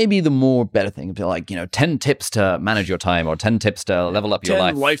 And maybe the more better thing would be like, 10 tips to manage your time or 10 tips to level up your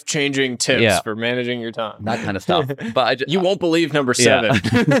life. 10 life-changing tips for managing your time. That kind of stuff. But you won't believe number 7.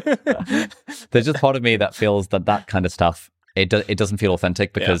 There's just part of me that feels that kind of stuff, it doesn't feel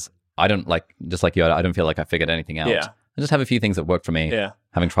authentic because I don't like, just like you, I don't feel like I figured anything out. I just have a few things that work for me,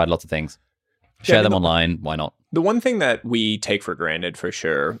 having tried lots of things. Share them online, why not? The one thing that we take for granted for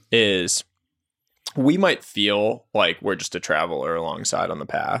sure is we might feel like we're just a traveler alongside on the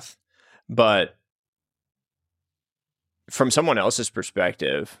path, but from someone else's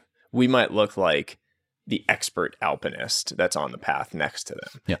perspective, we might look like the expert alpinist that's on the path next to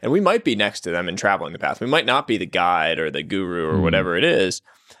them. Yeah. And we might be next to them and traveling the path. We might not be the guide or the guru or whatever it is,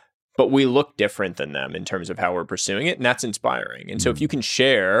 but we look different than them in terms of how we're pursuing it. And that's inspiring. And so if you can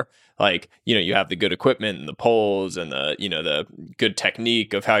share, like, you have the good equipment and the poles and the good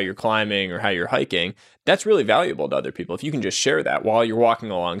technique of how you're climbing or how you're hiking, that's really valuable to other people. If you can just share that while you're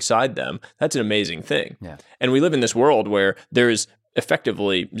walking alongside them, that's an amazing thing. Yeah. And we live in this world where there's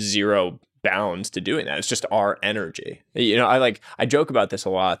effectively zero bounds to doing that. It's just our energy. You know, I joke about this a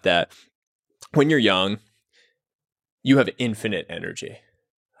lot, that when you're young, you have infinite energy.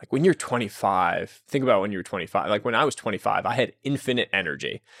 Like when you're 25, think about when you were 25. Like when I was 25, I had infinite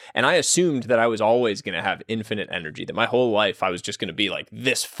energy. And I assumed that I was always going to have infinite energy, that my whole life I was just going to be like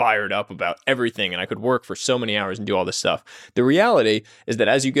this fired up about everything. And I could work for so many hours and do all this stuff. The reality is that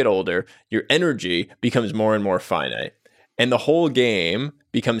as you get older, your energy becomes more and more finite. And the whole game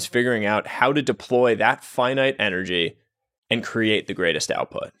becomes figuring out how to deploy that finite energy and create the greatest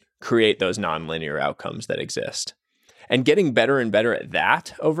output, create those nonlinear outcomes that exist. And getting better and better at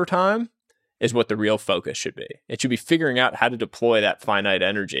that over time is what the real focus should be. It should be figuring out how to deploy that finite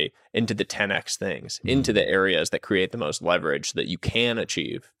energy into the 10x things, into the areas that create the most leverage so that you can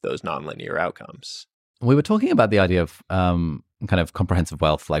achieve those nonlinear outcomes. We were talking about the idea of kind of comprehensive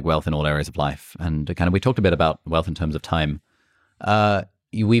wealth, like wealth in all areas of life. And kind of we talked a bit about wealth in terms of time.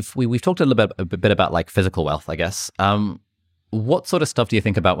 We've talked a bit about like physical wealth, I guess. What sort of stuff do you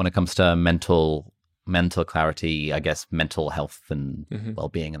think about when it comes to mental clarity, I guess, mental health and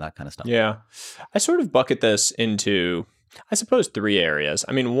well-being and that kind of stuff? Yeah. I sort of bucket this into, I suppose, 3 areas.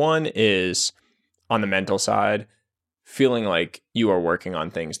 I mean, one is on the mental side, feeling like you are working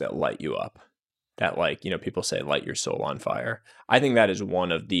on things that light you up, that, like, you know, people say light your soul on fire. I think that is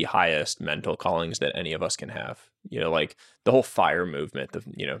one of the highest mental callings that any of us can have. You know, like the whole FIRE movement, the,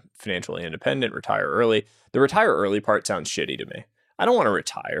 you know, financially independent, retire early. The retire early part sounds shitty to me. I don't want to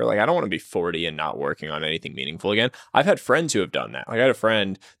retire. Like, I don't want to be 40 and not working on anything meaningful again. I've had friends who have done that. Like, I had a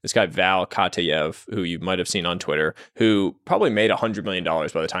friend, this guy, Val Katayev, who you might have seen on Twitter, who probably made $100 million by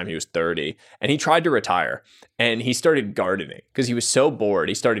the time he was 30. And he tried to retire. And he started gardening because he was so bored.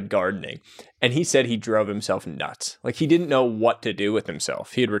 He started gardening. And he said he drove himself nuts. Like, he didn't know what to do with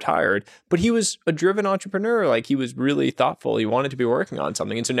himself. He had retired, but he was a driven entrepreneur. Like, he was really thoughtful. He wanted to be working on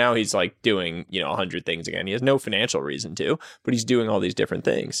something. And so now he's like doing, you know, 100 things again. He has no financial reason to, but he's doing all these different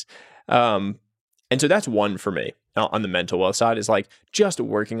things. And so that's one for me on the mental wealth side, is like just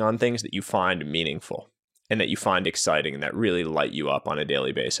working on things that you find meaningful and that you find exciting and that really light you up on a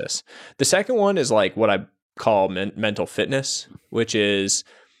daily basis. The second one is like what I call mental fitness, which is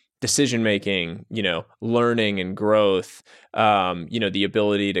decision-making, you know, learning and growth, you know, the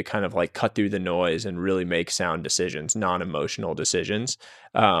ability to kind of like cut through the noise and really make sound decisions, non-emotional decisions,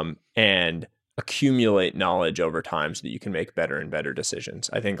 and accumulate knowledge over time so that you can make better and better decisions.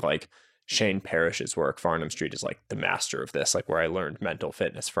 I think like Shane Parrish's work, Farnham Street, is like the master of this. Like where I learned mental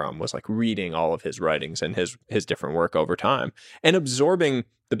fitness from was like reading all of his writings and his different work over time and absorbing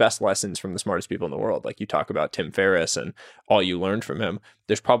the best lessons from the smartest people in the world. Like you talk about Tim Ferriss and all you learned from him.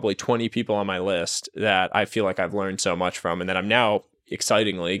 There's probably 20 people on my list that I feel like I've learned so much from, and that I'm now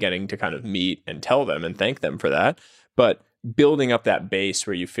excitingly getting to kind of meet and tell them and thank them for that. But building up that base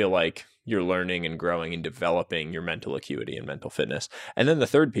where you feel like you're learning and growing and developing your mental acuity and mental fitness. And then the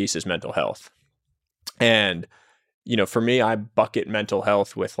third piece is mental health. And, you know, for me, I bucket mental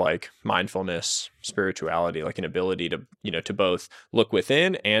health with like mindfulness, spirituality, like an ability to, you know, to both look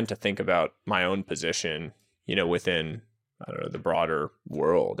within and to think about my own position, you know, within, I don't know, the broader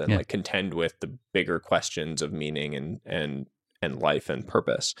world, and like contend with the bigger questions of meaning and life and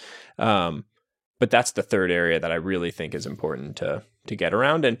purpose. But that's the third area that I really think is important to get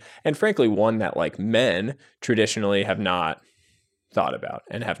around. And frankly, one that like men traditionally have not thought about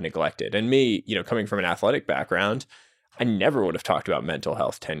and have neglected. And me, you know, coming from an athletic background, I never would have talked about mental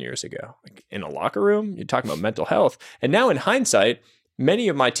health 10 years ago. Like in a locker room, you're talking about mental health. And now in hindsight, many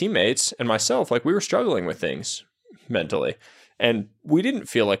of my teammates and myself, like we were struggling with things mentally. And we didn't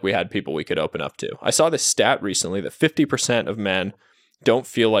feel like we had people we could open up to. I saw this stat recently that 50% of men don't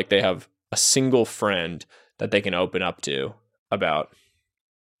feel like they have a single friend that they can open up to about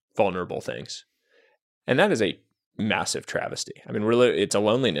vulnerable things. And that is a massive travesty. I mean, it's a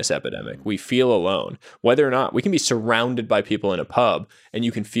loneliness epidemic. We feel alone. Whether or not we can be surrounded by people in a pub and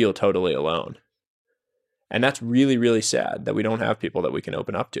you can feel totally alone. And that's really, really sad that we don't have people that we can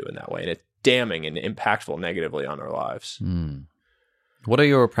open up to in that way. And it's damning and impactful negatively on our lives. What are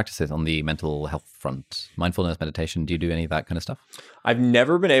your practices on the mental health front? Mindfulness, meditation, do you do any of that kind of stuff? I've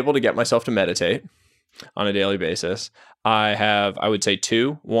never been able to get myself to meditate on a daily basis. I would say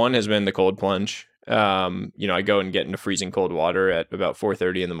 2. One has been the cold plunge. You know, I go and get into freezing cold water at about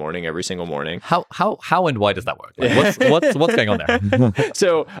 4:30 in the morning every single morning. How and why does that work? Like, what's going on there?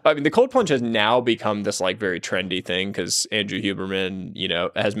 So, I mean, the cold plunge has now become this like very trendy thing because Andrew Huberman, you know,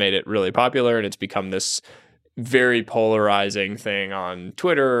 has made it really popular, and it's become this very polarizing thing on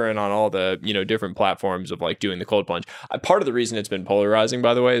Twitter and on all the, you know, different platforms of like doing the cold plunge. Part of the reason it's been polarizing,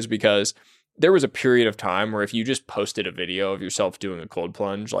 by the way, is because there was a period of time where if you just posted a video of yourself doing a cold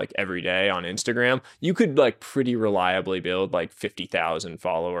plunge like every day on Instagram, you could like pretty reliably build like 50,000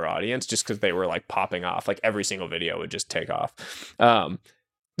 follower audience just because they were like popping off. Like every single video would just take off.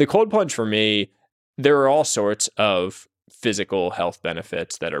 The cold plunge for me, there are all sorts of physical health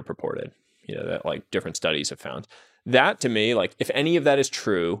benefits that are purported, that like different studies have found. That to me, like if any of that is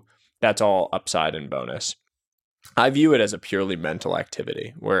true, that's all upside and bonus. I view it as a purely mental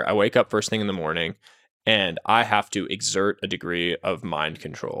activity where I wake up first thing in the morning and I have to exert a degree of mind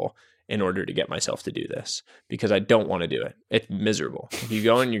control in order to get myself to do this because I don't want to do it. It's miserable. If you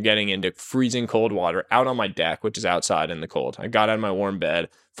go and you're getting into freezing cold water out on my deck, which is outside in the cold. I got out of my warm bed,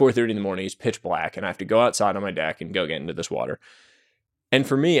 4:30 in the morning, it's pitch black, and I have to go outside on my deck and go get into this water. And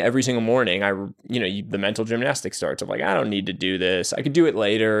for me, every single morning, the mental gymnastics starts of like, I don't need to do this. I could do it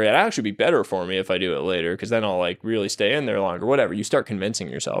later. It'd actually be better for me if I do it later because then I'll like really stay in there longer, whatever. You start convincing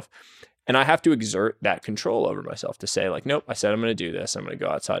yourself. And I have to exert that control over myself to say like, nope, I said I'm going to do this. I'm going to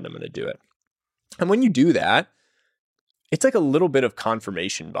go outside and I'm going to do it. And when you do that, it's like a little bit of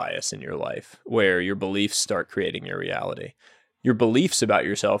confirmation bias in your life where your beliefs start creating your reality. Your beliefs about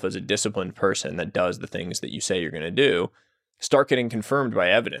yourself as a disciplined person that does the things that you say you're going to do start getting confirmed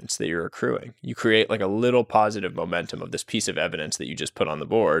by evidence that you're accruing. You create like a little positive momentum of this piece of evidence that you just put on the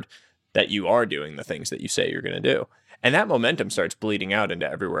board that you are doing the things that you say you're going to do. And that momentum starts bleeding out into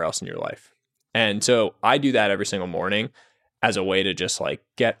everywhere else in your life. And so I do that every single morning as a way to just like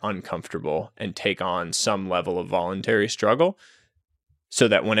get uncomfortable and take on some level of voluntary struggle so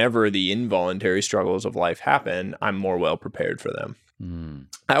that whenever the involuntary struggles of life happen, I'm more well prepared for them.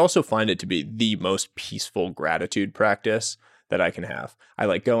 I also find it to be the most peaceful gratitude practice that I can have. I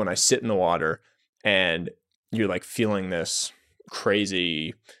like go and I sit in the water and you're like feeling this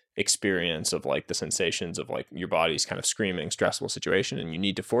crazy experience of like the sensations of like your body's kind of screaming, stressful situation. And you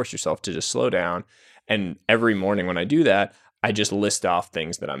need to force yourself to just slow down. And every morning when I do that, I just list off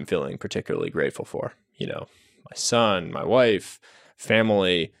things that I'm feeling particularly grateful for. My son, my wife,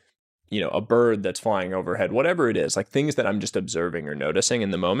 family, a bird that's flying overhead, whatever it is, like things that I'm just observing or noticing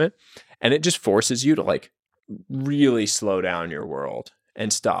in the moment. And it just forces you to like really slow down your world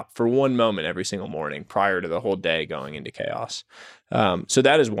and stop for one moment every single morning prior to the whole day going into chaos. So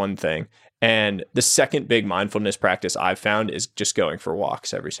that is one thing. And the second big mindfulness practice I've found is just going for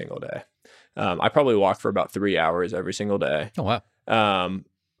walks every single day. I probably walk for about 3 hours every single day. Oh, wow.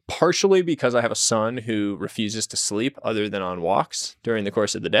 Partially because I have a son who refuses to sleep other than on walks during the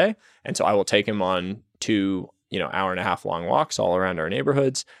course of the day. And so I will take him on 2, hour and a half long walks all around our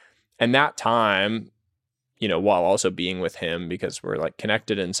neighborhoods. And that time, while also being with him because we're like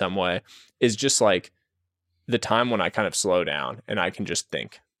connected in some way, is just like the time when I kind of slow down and I can just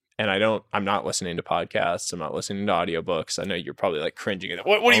think. And I'm not listening to podcasts. I'm not listening to audiobooks. I know you're probably like cringing at that.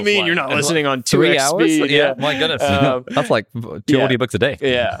 What do you mean you're not listening on 2x speed? Yeah. My goodness. That's like 2 audiobooks a day.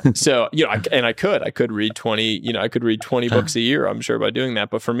 Yeah. So, I could read 20, I could read 20 books a year, I'm sure, by doing that.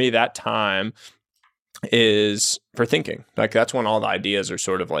 But for me, that time is for thinking. Like that's when all the ideas are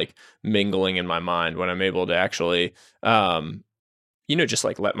sort of like mingling in my mind, when I'm able to actually, just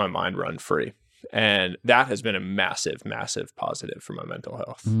like let my mind run free. And that has been a massive, massive positive for my mental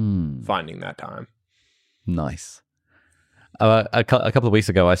health, finding that time. Nice. A couple of weeks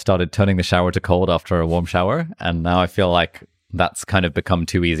ago, I started turning the shower to cold after a warm shower. And now I feel like that's kind of become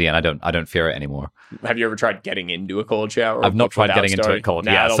too easy and I don't fear it anymore. Have you ever tried getting into a cold shower? I've not tried getting into it cold.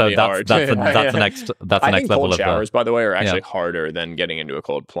 Yeah, so that's the next level cold of showers, by the way, are actually harder than getting into a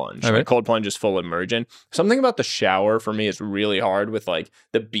cold plunge. Like cold plunge is full immersion. Something about the shower for me is really hard with like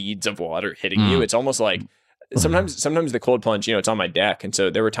the beads of water hitting you. It's almost like sometimes the cold plunge, it's on my deck. And so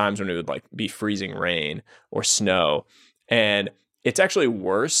there were times when it would like be freezing rain or snow. And it's actually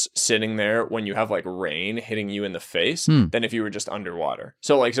worse sitting there when you have like rain hitting you in the face than if you were just underwater.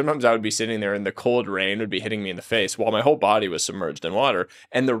 So like sometimes I would be sitting there and the cold rain would be hitting me in the face while my whole body was submerged in water.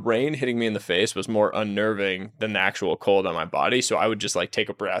 And the rain hitting me in the face was more unnerving than the actual cold on my body. So I would just like take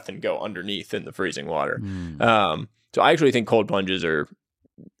a breath and go underneath in the freezing water. So I actually think cold plunges are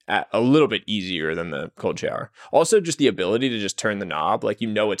a little bit easier than the cold shower. Also, just the ability to just turn the knob, like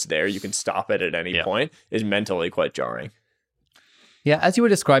it's there, you can stop it at any point, is mentally quite jarring. Yeah, as you were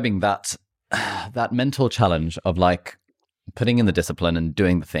describing that mental challenge of like putting in the discipline and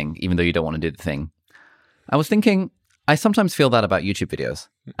doing the thing, even though you don't want to do the thing, I was thinking I sometimes feel that about YouTube videos,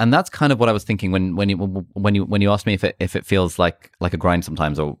 and that's kind of what I was thinking when you asked me if it feels like a grind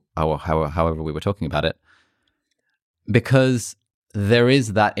sometimes, or however we were talking about it, because there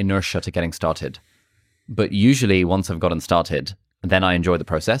is that inertia to getting started, but usually once I've gotten started, then I enjoy the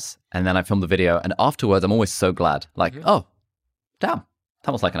process, and then I film the video, and afterwards I'm always so glad, like oh. Damn,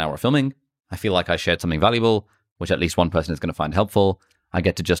 that was like an hour of filming. I feel like I shared something valuable, which at least one person is going to find helpful. I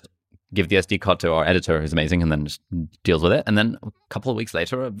get to just give the SD card to our editor, who's amazing, and then just deals with it. And then a couple of weeks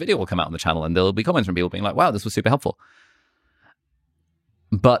later, a video will come out on the channel, and there'll be comments from people being like, wow, this was super helpful.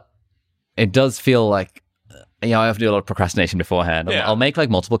 But it does feel like, I have to do a lot of procrastination beforehand. Yeah. I'll make like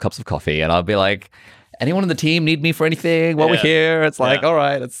multiple cups of coffee, and I'll be like, anyone on the team need me for anything while we're here? It's like, all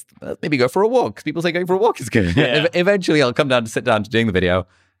right, let's maybe go for a walk, because people say going for a walk is good. Yeah. Eventually, I'll come down to sit down to doing the video,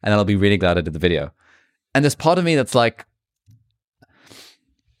 and then I'll be really glad I did the video. And there's part of me that's like,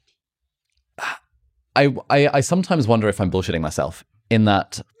 I sometimes wonder if I'm bullshitting myself, in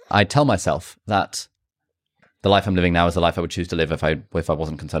that I tell myself that the life I'm living now is the life I would choose to live if I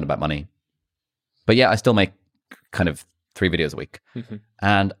wasn't concerned about money. But yeah, I still make kind of 3 videos a week. Mm-hmm.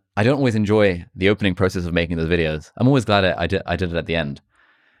 And I don't always enjoy the opening process of making those videos. I'm always glad I did it at the end.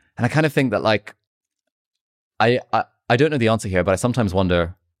 And I kind of think that like, I don't know the answer here, but I sometimes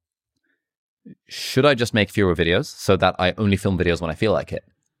wonder, should I just make fewer videos so that I only film videos when I feel like it?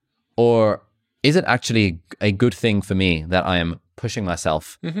 Or is it actually a good thing for me that I am pushing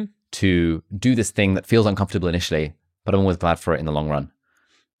myself to do this thing that feels uncomfortable initially, but I'm always glad for it in the long run?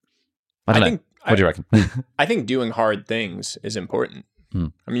 I don't know. What do you reckon? I think doing hard things is important.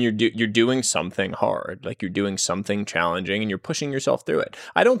 I mean, you're doing something hard, like you're doing something challenging, and you're pushing yourself through it.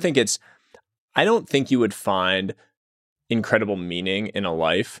 I don't think you would find incredible meaning in a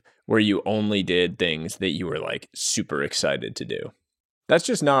life where you only did things that you were like super excited to do. That's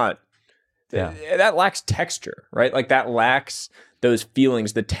just not, that lacks texture, right? Like that lacks those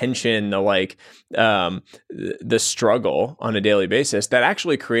feelings, the tension, the like, the struggle on a daily basis that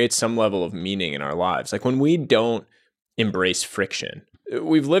actually creates some level of meaning in our lives. Like when we don't embrace friction,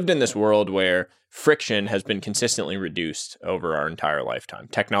 we've lived in this world where friction has been consistently reduced over our entire lifetime.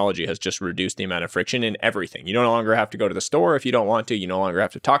 Technology has just reduced the amount of friction in everything. You no longer have to go to the store if you don't want to. You no longer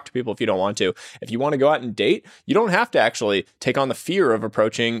have to talk to people if you don't want to. If you want to go out and date, you don't have to actually take on the fear of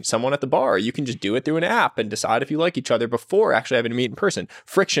approaching someone at the bar. You can just do it through an app and decide if you like each other before actually having to meet in person.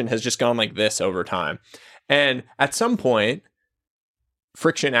 Friction has just gone like this over time. And at some point,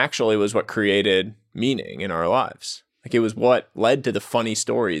 friction actually was what created meaning in our lives. Like it was what led to the funny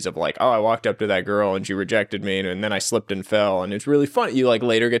stories of like, oh, I walked up to that girl and she rejected me and then I slipped and fell. And it's really funny. You like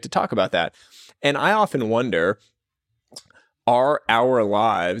later get to talk about that. And I often wonder, are our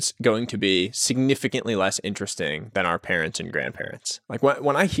lives going to be significantly less interesting than our parents and grandparents? Like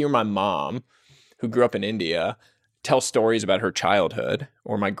when I hear my mom, who grew up in India, tell stories about her childhood,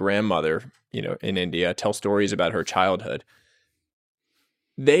 or my grandmother, in India, tell stories about her childhood,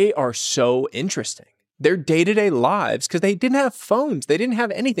 they are so interesting. Their day-to-day lives, because they didn't have phones. They didn't have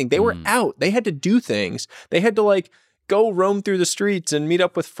anything. They were out. They had to do things. They had to like go roam through the streets and meet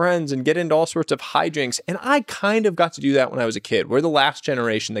up with friends and get into all sorts of hijinks. And I kind of got to do that when I was a kid. We're the last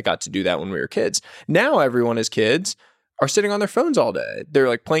generation that got to do that when we were kids. Now everyone as kids are sitting on their phones all day. They're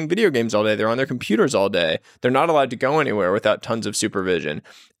like playing video games all day. They're on their computers all day. They're not allowed to go anywhere without tons of supervision.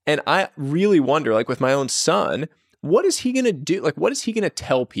 And I really wonder, like with my own son, what is he going to do? Like, what is he going to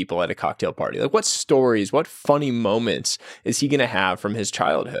tell people at a cocktail party? Like, what stories, what funny moments is he going to have from his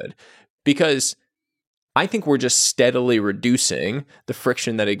childhood? Because I think we're just steadily reducing the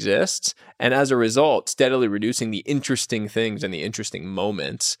friction that exists. And as a result, steadily reducing the interesting things and the interesting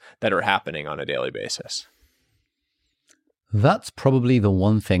moments that are happening on a daily basis. That's probably the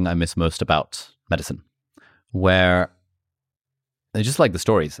one thing I miss most about medicine, where I just like the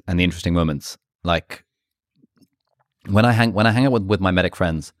stories and the interesting moments. Like, when I hang out with my medic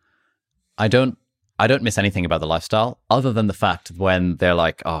friends, I don't miss anything about the lifestyle other than the fact when they're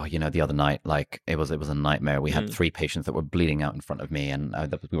like, oh, the other night, like it was a nightmare. We had 3 patients that were bleeding out in front of me, and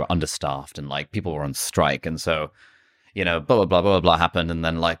we were understaffed, and like people were on strike, and so blah blah blah blah blah happened, and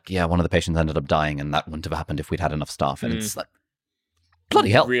then like one of the patients ended up dying, and that wouldn't have happened if we'd had enough staff. And it's like, bloody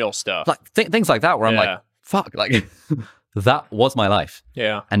hell, real stuff, like things like that, where I'm like, fuck, like that was my life.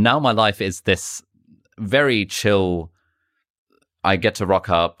 Yeah, and now my life is this very chill. I get to rock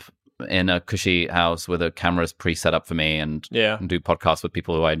up in a cushy house with a cameras pre-set up for me and do podcasts with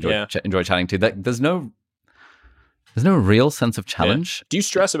people who I enjoy chatting to. There's no real sense of challenge. Yeah. Do you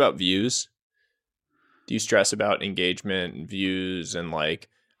stress about views? Do you stress about engagement and views, and like,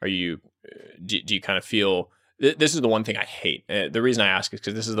 do you kind of feel, this is the one thing I hate. The reason I ask is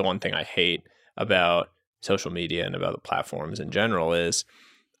because this is the one thing I hate about social media and about the platforms in general is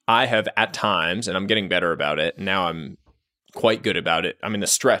I have at times, and I'm getting better about it, now I'm quite good about it. I'm in the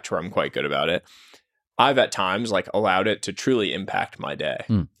stretch where I'm quite good about it. I've at times like allowed it to truly impact my day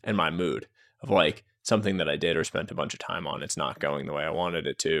and my mood of like something that I did or spent a bunch of time on. It's not going the way I wanted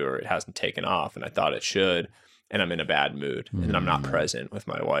it to, or it hasn't taken off and I thought it should. and I'm in a bad mood and I'm not present with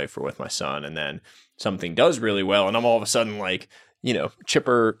my wife or with my son. And then something does really well. And I'm all of a sudden like, you know,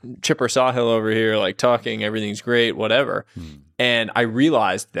 chipper Sahil over here, like talking, everything's great, whatever. And I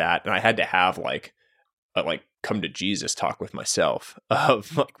realized that, and I had to have like come to Jesus talk with myself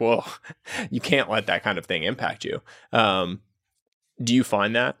of like, well, you can't let that kind of thing impact you. Do you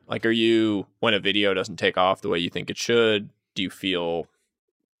find that? Like, when a video doesn't take off the way you think it should, do you feel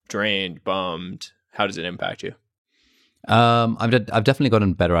drained, bummed? How does it impact you? I've definitely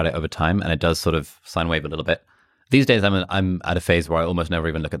gotten better at it over time, and it does sort of sine wave a little bit. These days, I'm at a phase where I almost never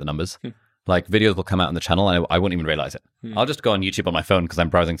even look at the numbers. Like videos will come out on the channel, and I won't even realize it. I'll just go on YouTube on my phone because I'm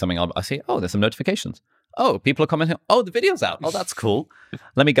browsing something. I see, oh, there's some notifications. Oh, people are commenting. Oh, the video's out. Oh, that's cool.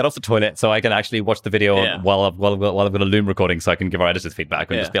 Let me get off the toilet so I can actually watch the video while I've got a Loom recording, so I can give our editors feedback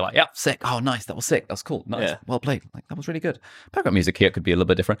and just be like, yeah, sick. Oh, nice. That was sick. That was cool. Nice. Well played. Like that was really good. Background music here could be a little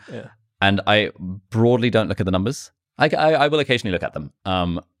bit different. And I broadly don't look at the numbers. I will occasionally look at them.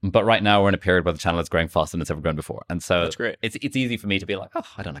 But right now we're in a period where the channel is growing faster than it's ever grown before. And so that's great. It's easy for me to be like, oh,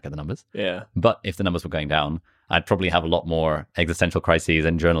 I don't look at the numbers. Yeah. But if the numbers were going down, I'd probably have a lot more existential crises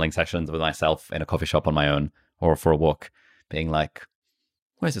and journaling sessions with myself in a coffee shop on my own or for a walk, being like,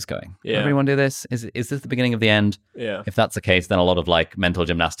 where's this going? Yeah. Everyone do this? Is this the beginning of the end? Yeah. If that's the case, then a lot of like mental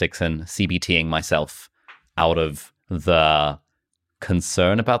gymnastics and CBTing myself out of the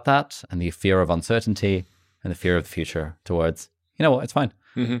concern about that and the fear of uncertainty and the fear of the future towards, you know what, it's fine.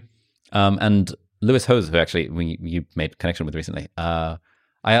 And Lewis Hose, who actually you made connection with recently, I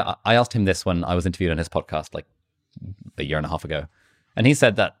asked him this when I was interviewed on his podcast like a year and a half ago. And he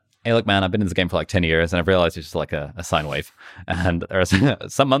said that, hey, look, man, I've been in this game for like 10 years and I've realized it's just like a sine wave. And there are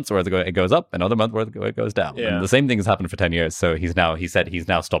some months where it goes up and other months where it goes down. Yeah. And the same thing has happened for 10 years. So he said he's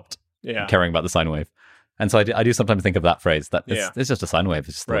now stopped caring about the sine wave. And so I do sometimes think of that phrrise, that it's just a sine wave.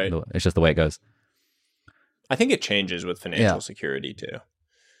 It's just, it's just the way it goes. I think it changes with financial security too.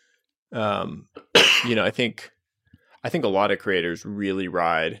 You know, I think a lot of creators really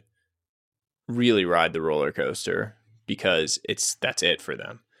ride the roller coaster because that's it for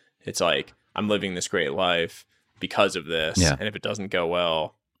them. It's like, I'm living this great life because of this. Yeah. And if it doesn't go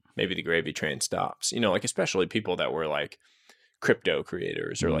well, maybe the gravy train stops. You know, like especially people that were like crypto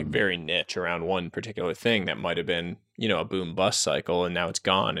creators or like very niche around one particular thing that might have been, you know, a boom bust cycle, and now it's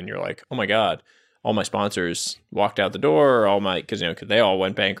gone. And you're like, oh my God, all my sponsors walked out the door, because they all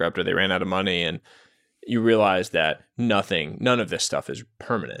went bankrupt or they ran out of money. And you realize that none of this stuff is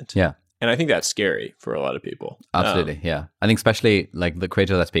permanent. Yeah. And I think that's scary for a lot of people. Absolutely, yeah. I think especially like the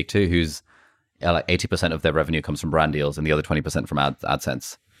creators I speak to who's like 80% of their revenue comes from brand deals and the other 20% from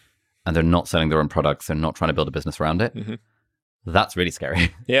AdSense. And they're not selling their own products. They're not trying to build a business around it. That's really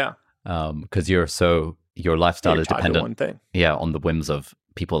scary. Yeah. Because your lifestyle is dependent on one thing. Yeah, on the whims of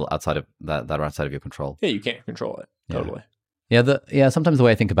people outside of that are outside of your control. Yeah, you can't control it. Totally. Yeah, sometimes the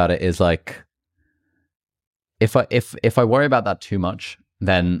way I think about it is like if I worry about that too much,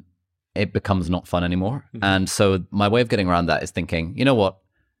 then it becomes not fun anymore. And so my way of getting around that is thinking, you know what?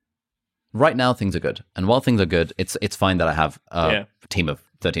 Right now things are good. And while things are good, it's fine that I have a team of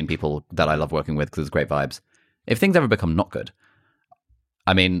 13 people that I love working with because it's great vibes. If things ever become not good,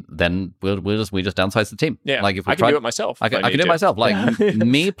 I mean, then we just downsize the team. Yeah, like if I can do it myself. I can do it myself. Like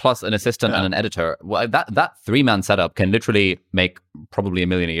me plus an assistant and an editor. Well, that 3-man setup can literally make probably $1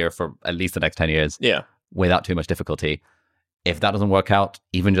 million a year for at least the next 10 years. Yeah, without too much difficulty. If that doesn't work out,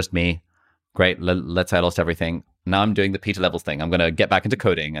 even just me, great. Let's say I lost everything. Now I'm doing the Peter Levels thing. I'm going to get back into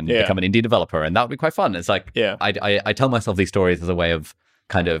coding and become an indie developer, and that would be quite fun. It's like I tell myself these stories as a way of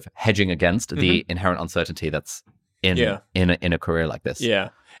kind of hedging against the inherent uncertainty that's in a career like this. Yeah.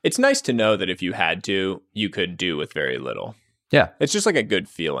 It's nice to know that if you had to, you could do with very little. Yeah. It's just like a good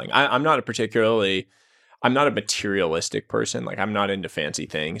feeling. I'm not a materialistic person. Like I'm not into fancy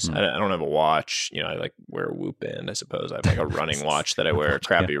things. I don't have a watch. You know, I like wear a Whoop band, I suppose. I have like a running watch that I wear, a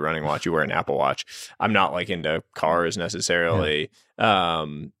crappy running watch. You wear an Apple Watch. I'm not like into cars necessarily.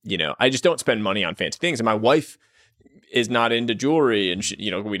 You know, I just don't spend money on fancy things. And my wife is not into jewelry, and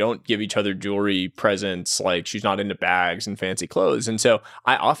we don't give each other jewelry presents. Like she's not into bags and fancy clothes. And so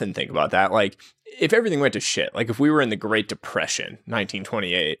I often think about that. Like if everything went to shit, like if we were in the Great Depression,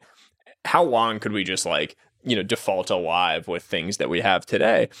 1928, how long could we just default alive with things that we have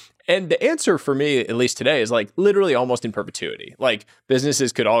today? And the answer for me, at least today, is like literally almost in perpetuity. Like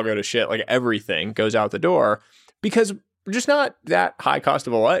businesses could all go to shit. Like everything goes out the door because just not that high cost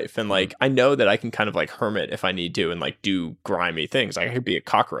of a life. And like, I know that I can kind of like hermit if I need to and like do grimy things. Like I could be a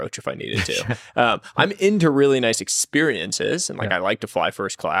cockroach if I needed to. I'm into really nice experiences. And like, I like to fly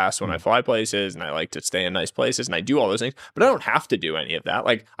first class when I fly places, and I like to stay in nice places, and I do all those things, but I don't have to do any of that.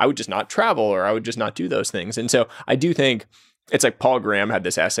 Like I would just not travel, or I would just not do those things. And so I do think it's like Paul Graham had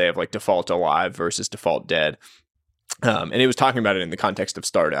this essay of like default alive versus default dead. And he was talking about it in the context of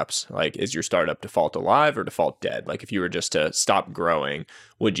startups. Like, is your startup default alive or default dead? Like, if you were just to stop growing,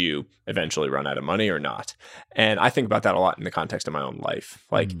 would you eventually run out of money or not? And I think about that a lot in the context of my own life.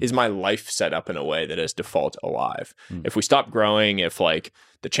 Like, is my life set up in a way that is default alive? If we stop growing, if like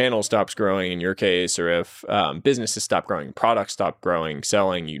the channel stops growing in your case, or if businesses stop growing, products stop growing,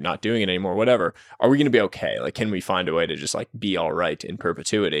 selling, you not doing it anymore, whatever, are we going to be okay? Like, can we find a way to just like be all right in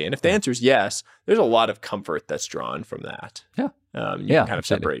perpetuity? And if the answer is yes, there's a lot of comfort that's drawn from that. Yeah. You can kind of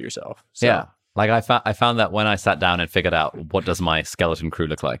separate yourself. So. Yeah. Like I found that when I sat down and figured out what does my skeleton crew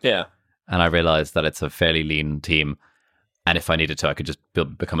look like. Yeah. And I realized that it's a fairly lean team. And if I needed to, I could just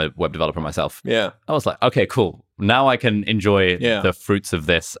become a web developer myself. Yeah. I was like, okay, cool. Now I can enjoy the fruits of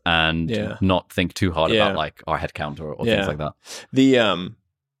this and not think too hard about like our headcount or things like that. The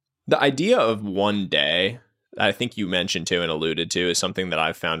idea of one day, I think you mentioned too and alluded to, is something that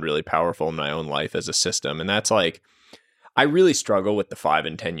I've found really powerful in my own life as a system. And that's like, I really struggle with the 5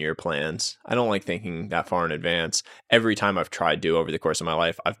 and 10 year plans. I don't like thinking that far in advance. Every time I've tried to over the course of my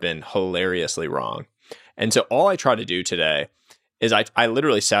life, I've been hilariously wrong. And so all I try to do today is I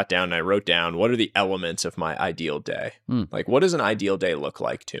literally sat down and I wrote down, what are the elements of my ideal day? Like, what does an ideal day look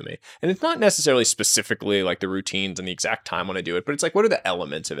like to me? And it's not necessarily specifically like the routines and the exact time when I do it, but it's like, what are the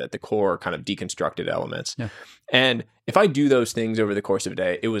elements of it, the core kind of deconstructed elements? Yeah. And if I do those things over the course of a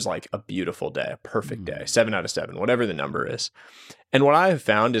day, it was like a beautiful day, a perfect day, 7 out of 7, whatever the number is. And what I have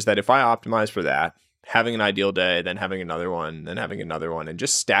found is that if I optimize for that, having an ideal day, then having another one, then having another one, and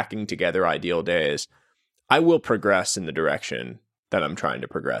just stacking together ideal days, I will progress in the direction that I'm trying to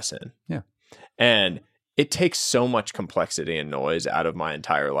progress in. Yeah. And it takes so much complexity and noise out of my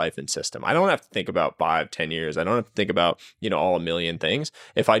entire life and system. I don't have to think about 5, 10 years. I don't have to think about, all a million things.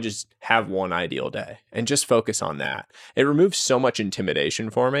 If I just have one ideal day and just focus on that, it removes so much intimidation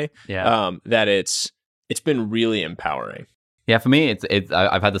for me that it's been really empowering. Yeah. For me,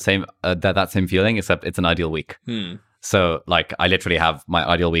 I've had the same, that same feeling, except it's an ideal week. So like I literally have my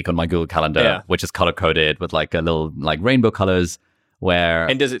ideal week on my Google Calendar, which is color coded with like a little like rainbow colors.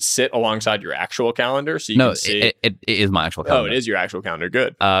 And does it sit alongside your actual calendar so you can see? It is my actual calendar. Oh, it is your actual calendar.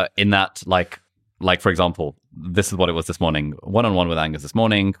 Good. In that, like for example, this is what it was this morning. One-on-one with Angus this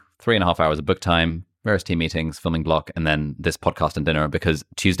morning, 3.5 hours of book time, various team meetings, filming block, and then this podcast and dinner, because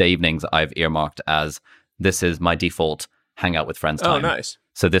Tuesday evenings I've earmarked as this is my default hangout with friends time. Oh, nice.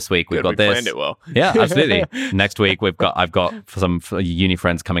 So this week we've got this. Planned it well. Yeah, absolutely. Next week I've got some uni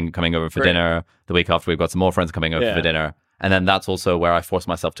friends coming over for dinner. The week after we've got some more friends coming over for dinner. And then that's also where I force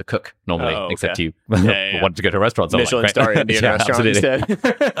myself to cook normally, except you wanted to go to a restaurant. So Michelin star Indian restaurant instead.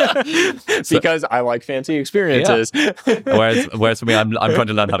 Because I like fancy experiences. Yeah. whereas for me, I'm trying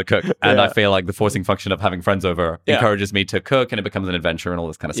to learn how to cook. And I feel like the forcing function of having friends over encourages me to cook, and it becomes an adventure and all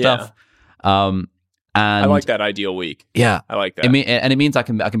this kind of stuff. And I like that ideal week. Yeah. I like that. It means I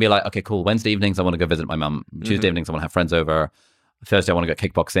can be like, okay, cool. Wednesday evenings, I want to go visit my mum. Tuesday evenings, I want to have friends over. Thursday, I want to go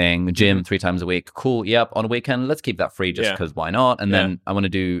kickboxing, gym 3 times a week. Cool. Yep. On a weekend, let's keep that free just because why not? And then I want to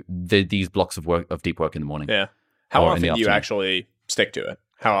do these blocks of deep work in the morning. Yeah. How often do you actually stick to it?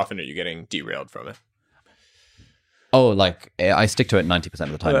 How often are you getting derailed from it? Oh, like I stick to it 90%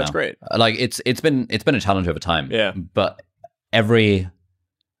 of the time. That's great. Like it's been a challenge over time. Yeah. But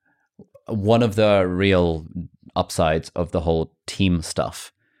one of the real upsides of the whole team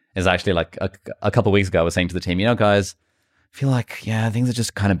stuff is actually like a couple of weeks ago, I was saying to the team, guys, I feel like, things are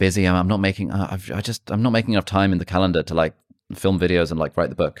just kind of busy. I'm not making, I'm not making enough time in the calendar to like film videos and like write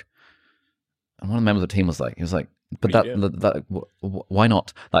the book. And one of the members of the team was like, but that why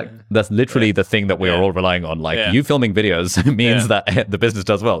not? Like, that's literally the thing that we are all relying on. Like, you filming videos means that the business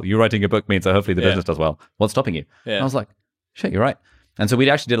does well. You writing a book means that hopefully the business does well. What's stopping you? Yeah. And I was like, shit, you're right. And so we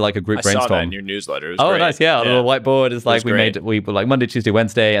actually did like a group brainstorm. I saw that in your newsletter. Oh, great. Nice. Yeah. A little whiteboard is like, we were like Monday, Tuesday,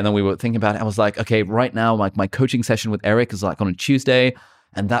 Wednesday. And then we were thinking about it. I was like, okay, right now, like my coaching session with Eric is like on a Tuesday.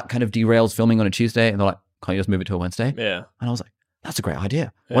 And that kind of derails filming on a Tuesday. And they're like, can't you just move it to a Wednesday? Yeah. And I was like, that's a great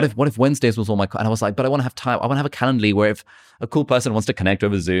idea. Yeah. What if Wednesdays was all my, and I was like, but I want to have time. I want to have a Calendly where if a cool person wants to connect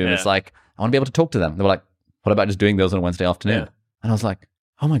over Zoom, it's like, I want to be able to talk to them. They were like, what about just doing those on a Wednesday afternoon? Yeah. And I was like,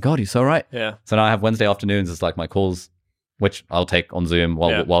 oh my God, you're so right. Yeah. So now I have Wednesday afternoons as like my calls, which I'll take on Zoom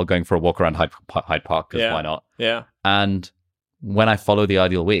while going for a walk around Hyde Park, because why not? Yeah. And when I follow the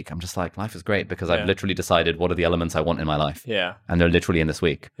ideal week, I'm just like, life is great because I've literally decided what are the elements I want in my life. Yeah. And they're literally in this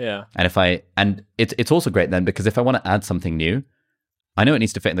week. Yeah. And it's also great then because if I want to add something new, I know it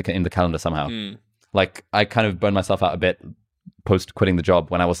needs to fit in the calendar somehow. Like I kind of burned myself out a bit post quitting the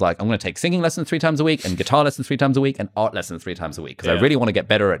job when I was like, I'm going to take singing lessons 3 times a week and guitar lessons 3 times a week and art lessons 3 times a week because I really want to get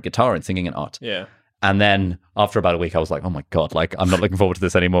better at guitar and singing and art. Yeah. And then after about a week, I was like, oh my God, like I'm not looking forward to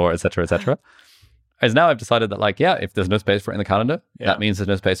this anymore, et cetera, et cetera. As now I've decided that like, yeah, if there's no space for it in the calendar, that means there's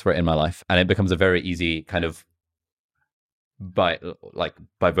no space for it in my life. And it becomes a very easy kind of by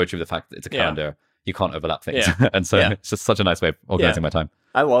virtue of the fact that it's a calendar, you can't overlap things. And so it's just such a nice way of organizing my time.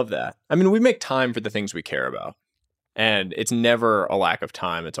 I love that. I mean, we make time for the things we care about. And it's never a lack of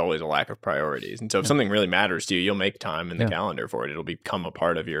time. It's always a lack of priorities. And so if something really matters to you, you'll make time in the calendar for it. It'll become a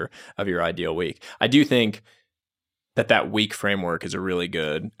part of your ideal week. I do think that week framework is a really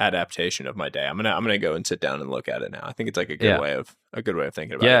good adaptation of my day. I'm gonna go and sit down and look at it now. I think it's like a good way of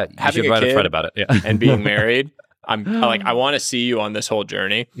thinking about it. Yeah, you should write a thread about it. Yeah, and being married, I want to see you on this whole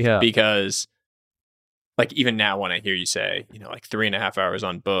journey. Yeah, because like even now when I hear you say, like 3.5 hours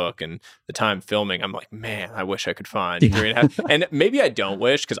on book and the time filming, I'm like, man, I wish I could find 3.5. And maybe I don't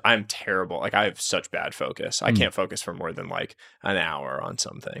wish because I'm terrible. Like I have such bad focus. I can't focus for more than like an hour on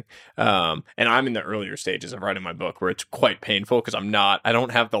something. And I'm in the earlier stages of writing my book where it's quite painful because I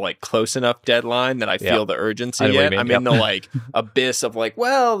don't have the like close enough deadline that I feel the urgency yet. I'm in the like abyss of like,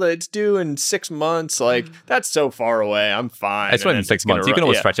 well, it's due in 6 months. Like that's so far away. I'm fine. It's in 6 months. You can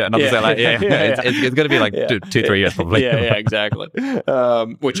always stretch it. It's going to be like 2-3 years probably. Yeah, exactly.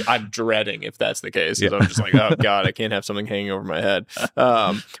 Which I'm dreading if that's the case. Because I'm just like, oh God, I can't have something hanging over my head.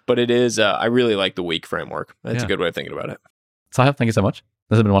 But it is, I really like the week framework. That's a good way of thinking about it. Sahil, thank you so much.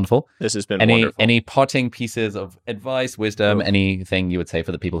 This has been wonderful. This has been wonderful. Any parting pieces of advice, wisdom, anything you would say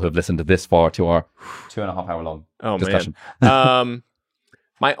for the people who have listened to this far to our 2.5 hour long discussion? Man.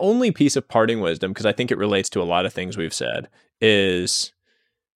 My only piece of parting wisdom, because I think it relates to a lot of things we've said, is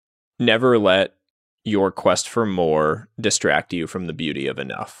never let your quest for more distract you from the beauty of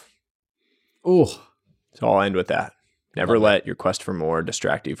enough. Oh, so I'll end with that. Never let your quest for more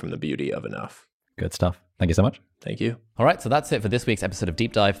distract you from the beauty of enough. Good stuff. Thank you so much. Thank you. All right, so that's it for this week's episode of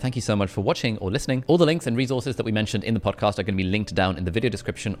Deep Dive. Thank you so much for watching or listening. All the links and resources that we mentioned in the podcast are going to be linked down in the video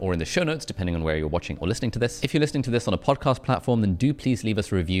description or in the show notes, depending on where you're watching or listening to this. If you're listening to this on a podcast platform, then do please leave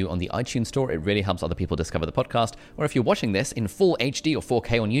us a review on the iTunes store. It really helps other people discover the podcast. Or if you're watching this in full HD or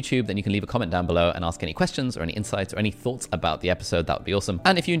 4K on YouTube, then you can leave a comment down below and ask any questions or any insights or any thoughts about the episode. That would be awesome.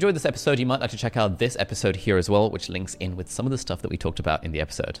 And if you enjoyed this episode, you might like to check out this episode here as well, which links in with some of the stuff that we talked about in the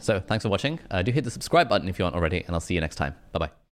episode. So thanks for watching. Do hit the subscribe button if you aren't already, and I'll see you next time. Bye-bye.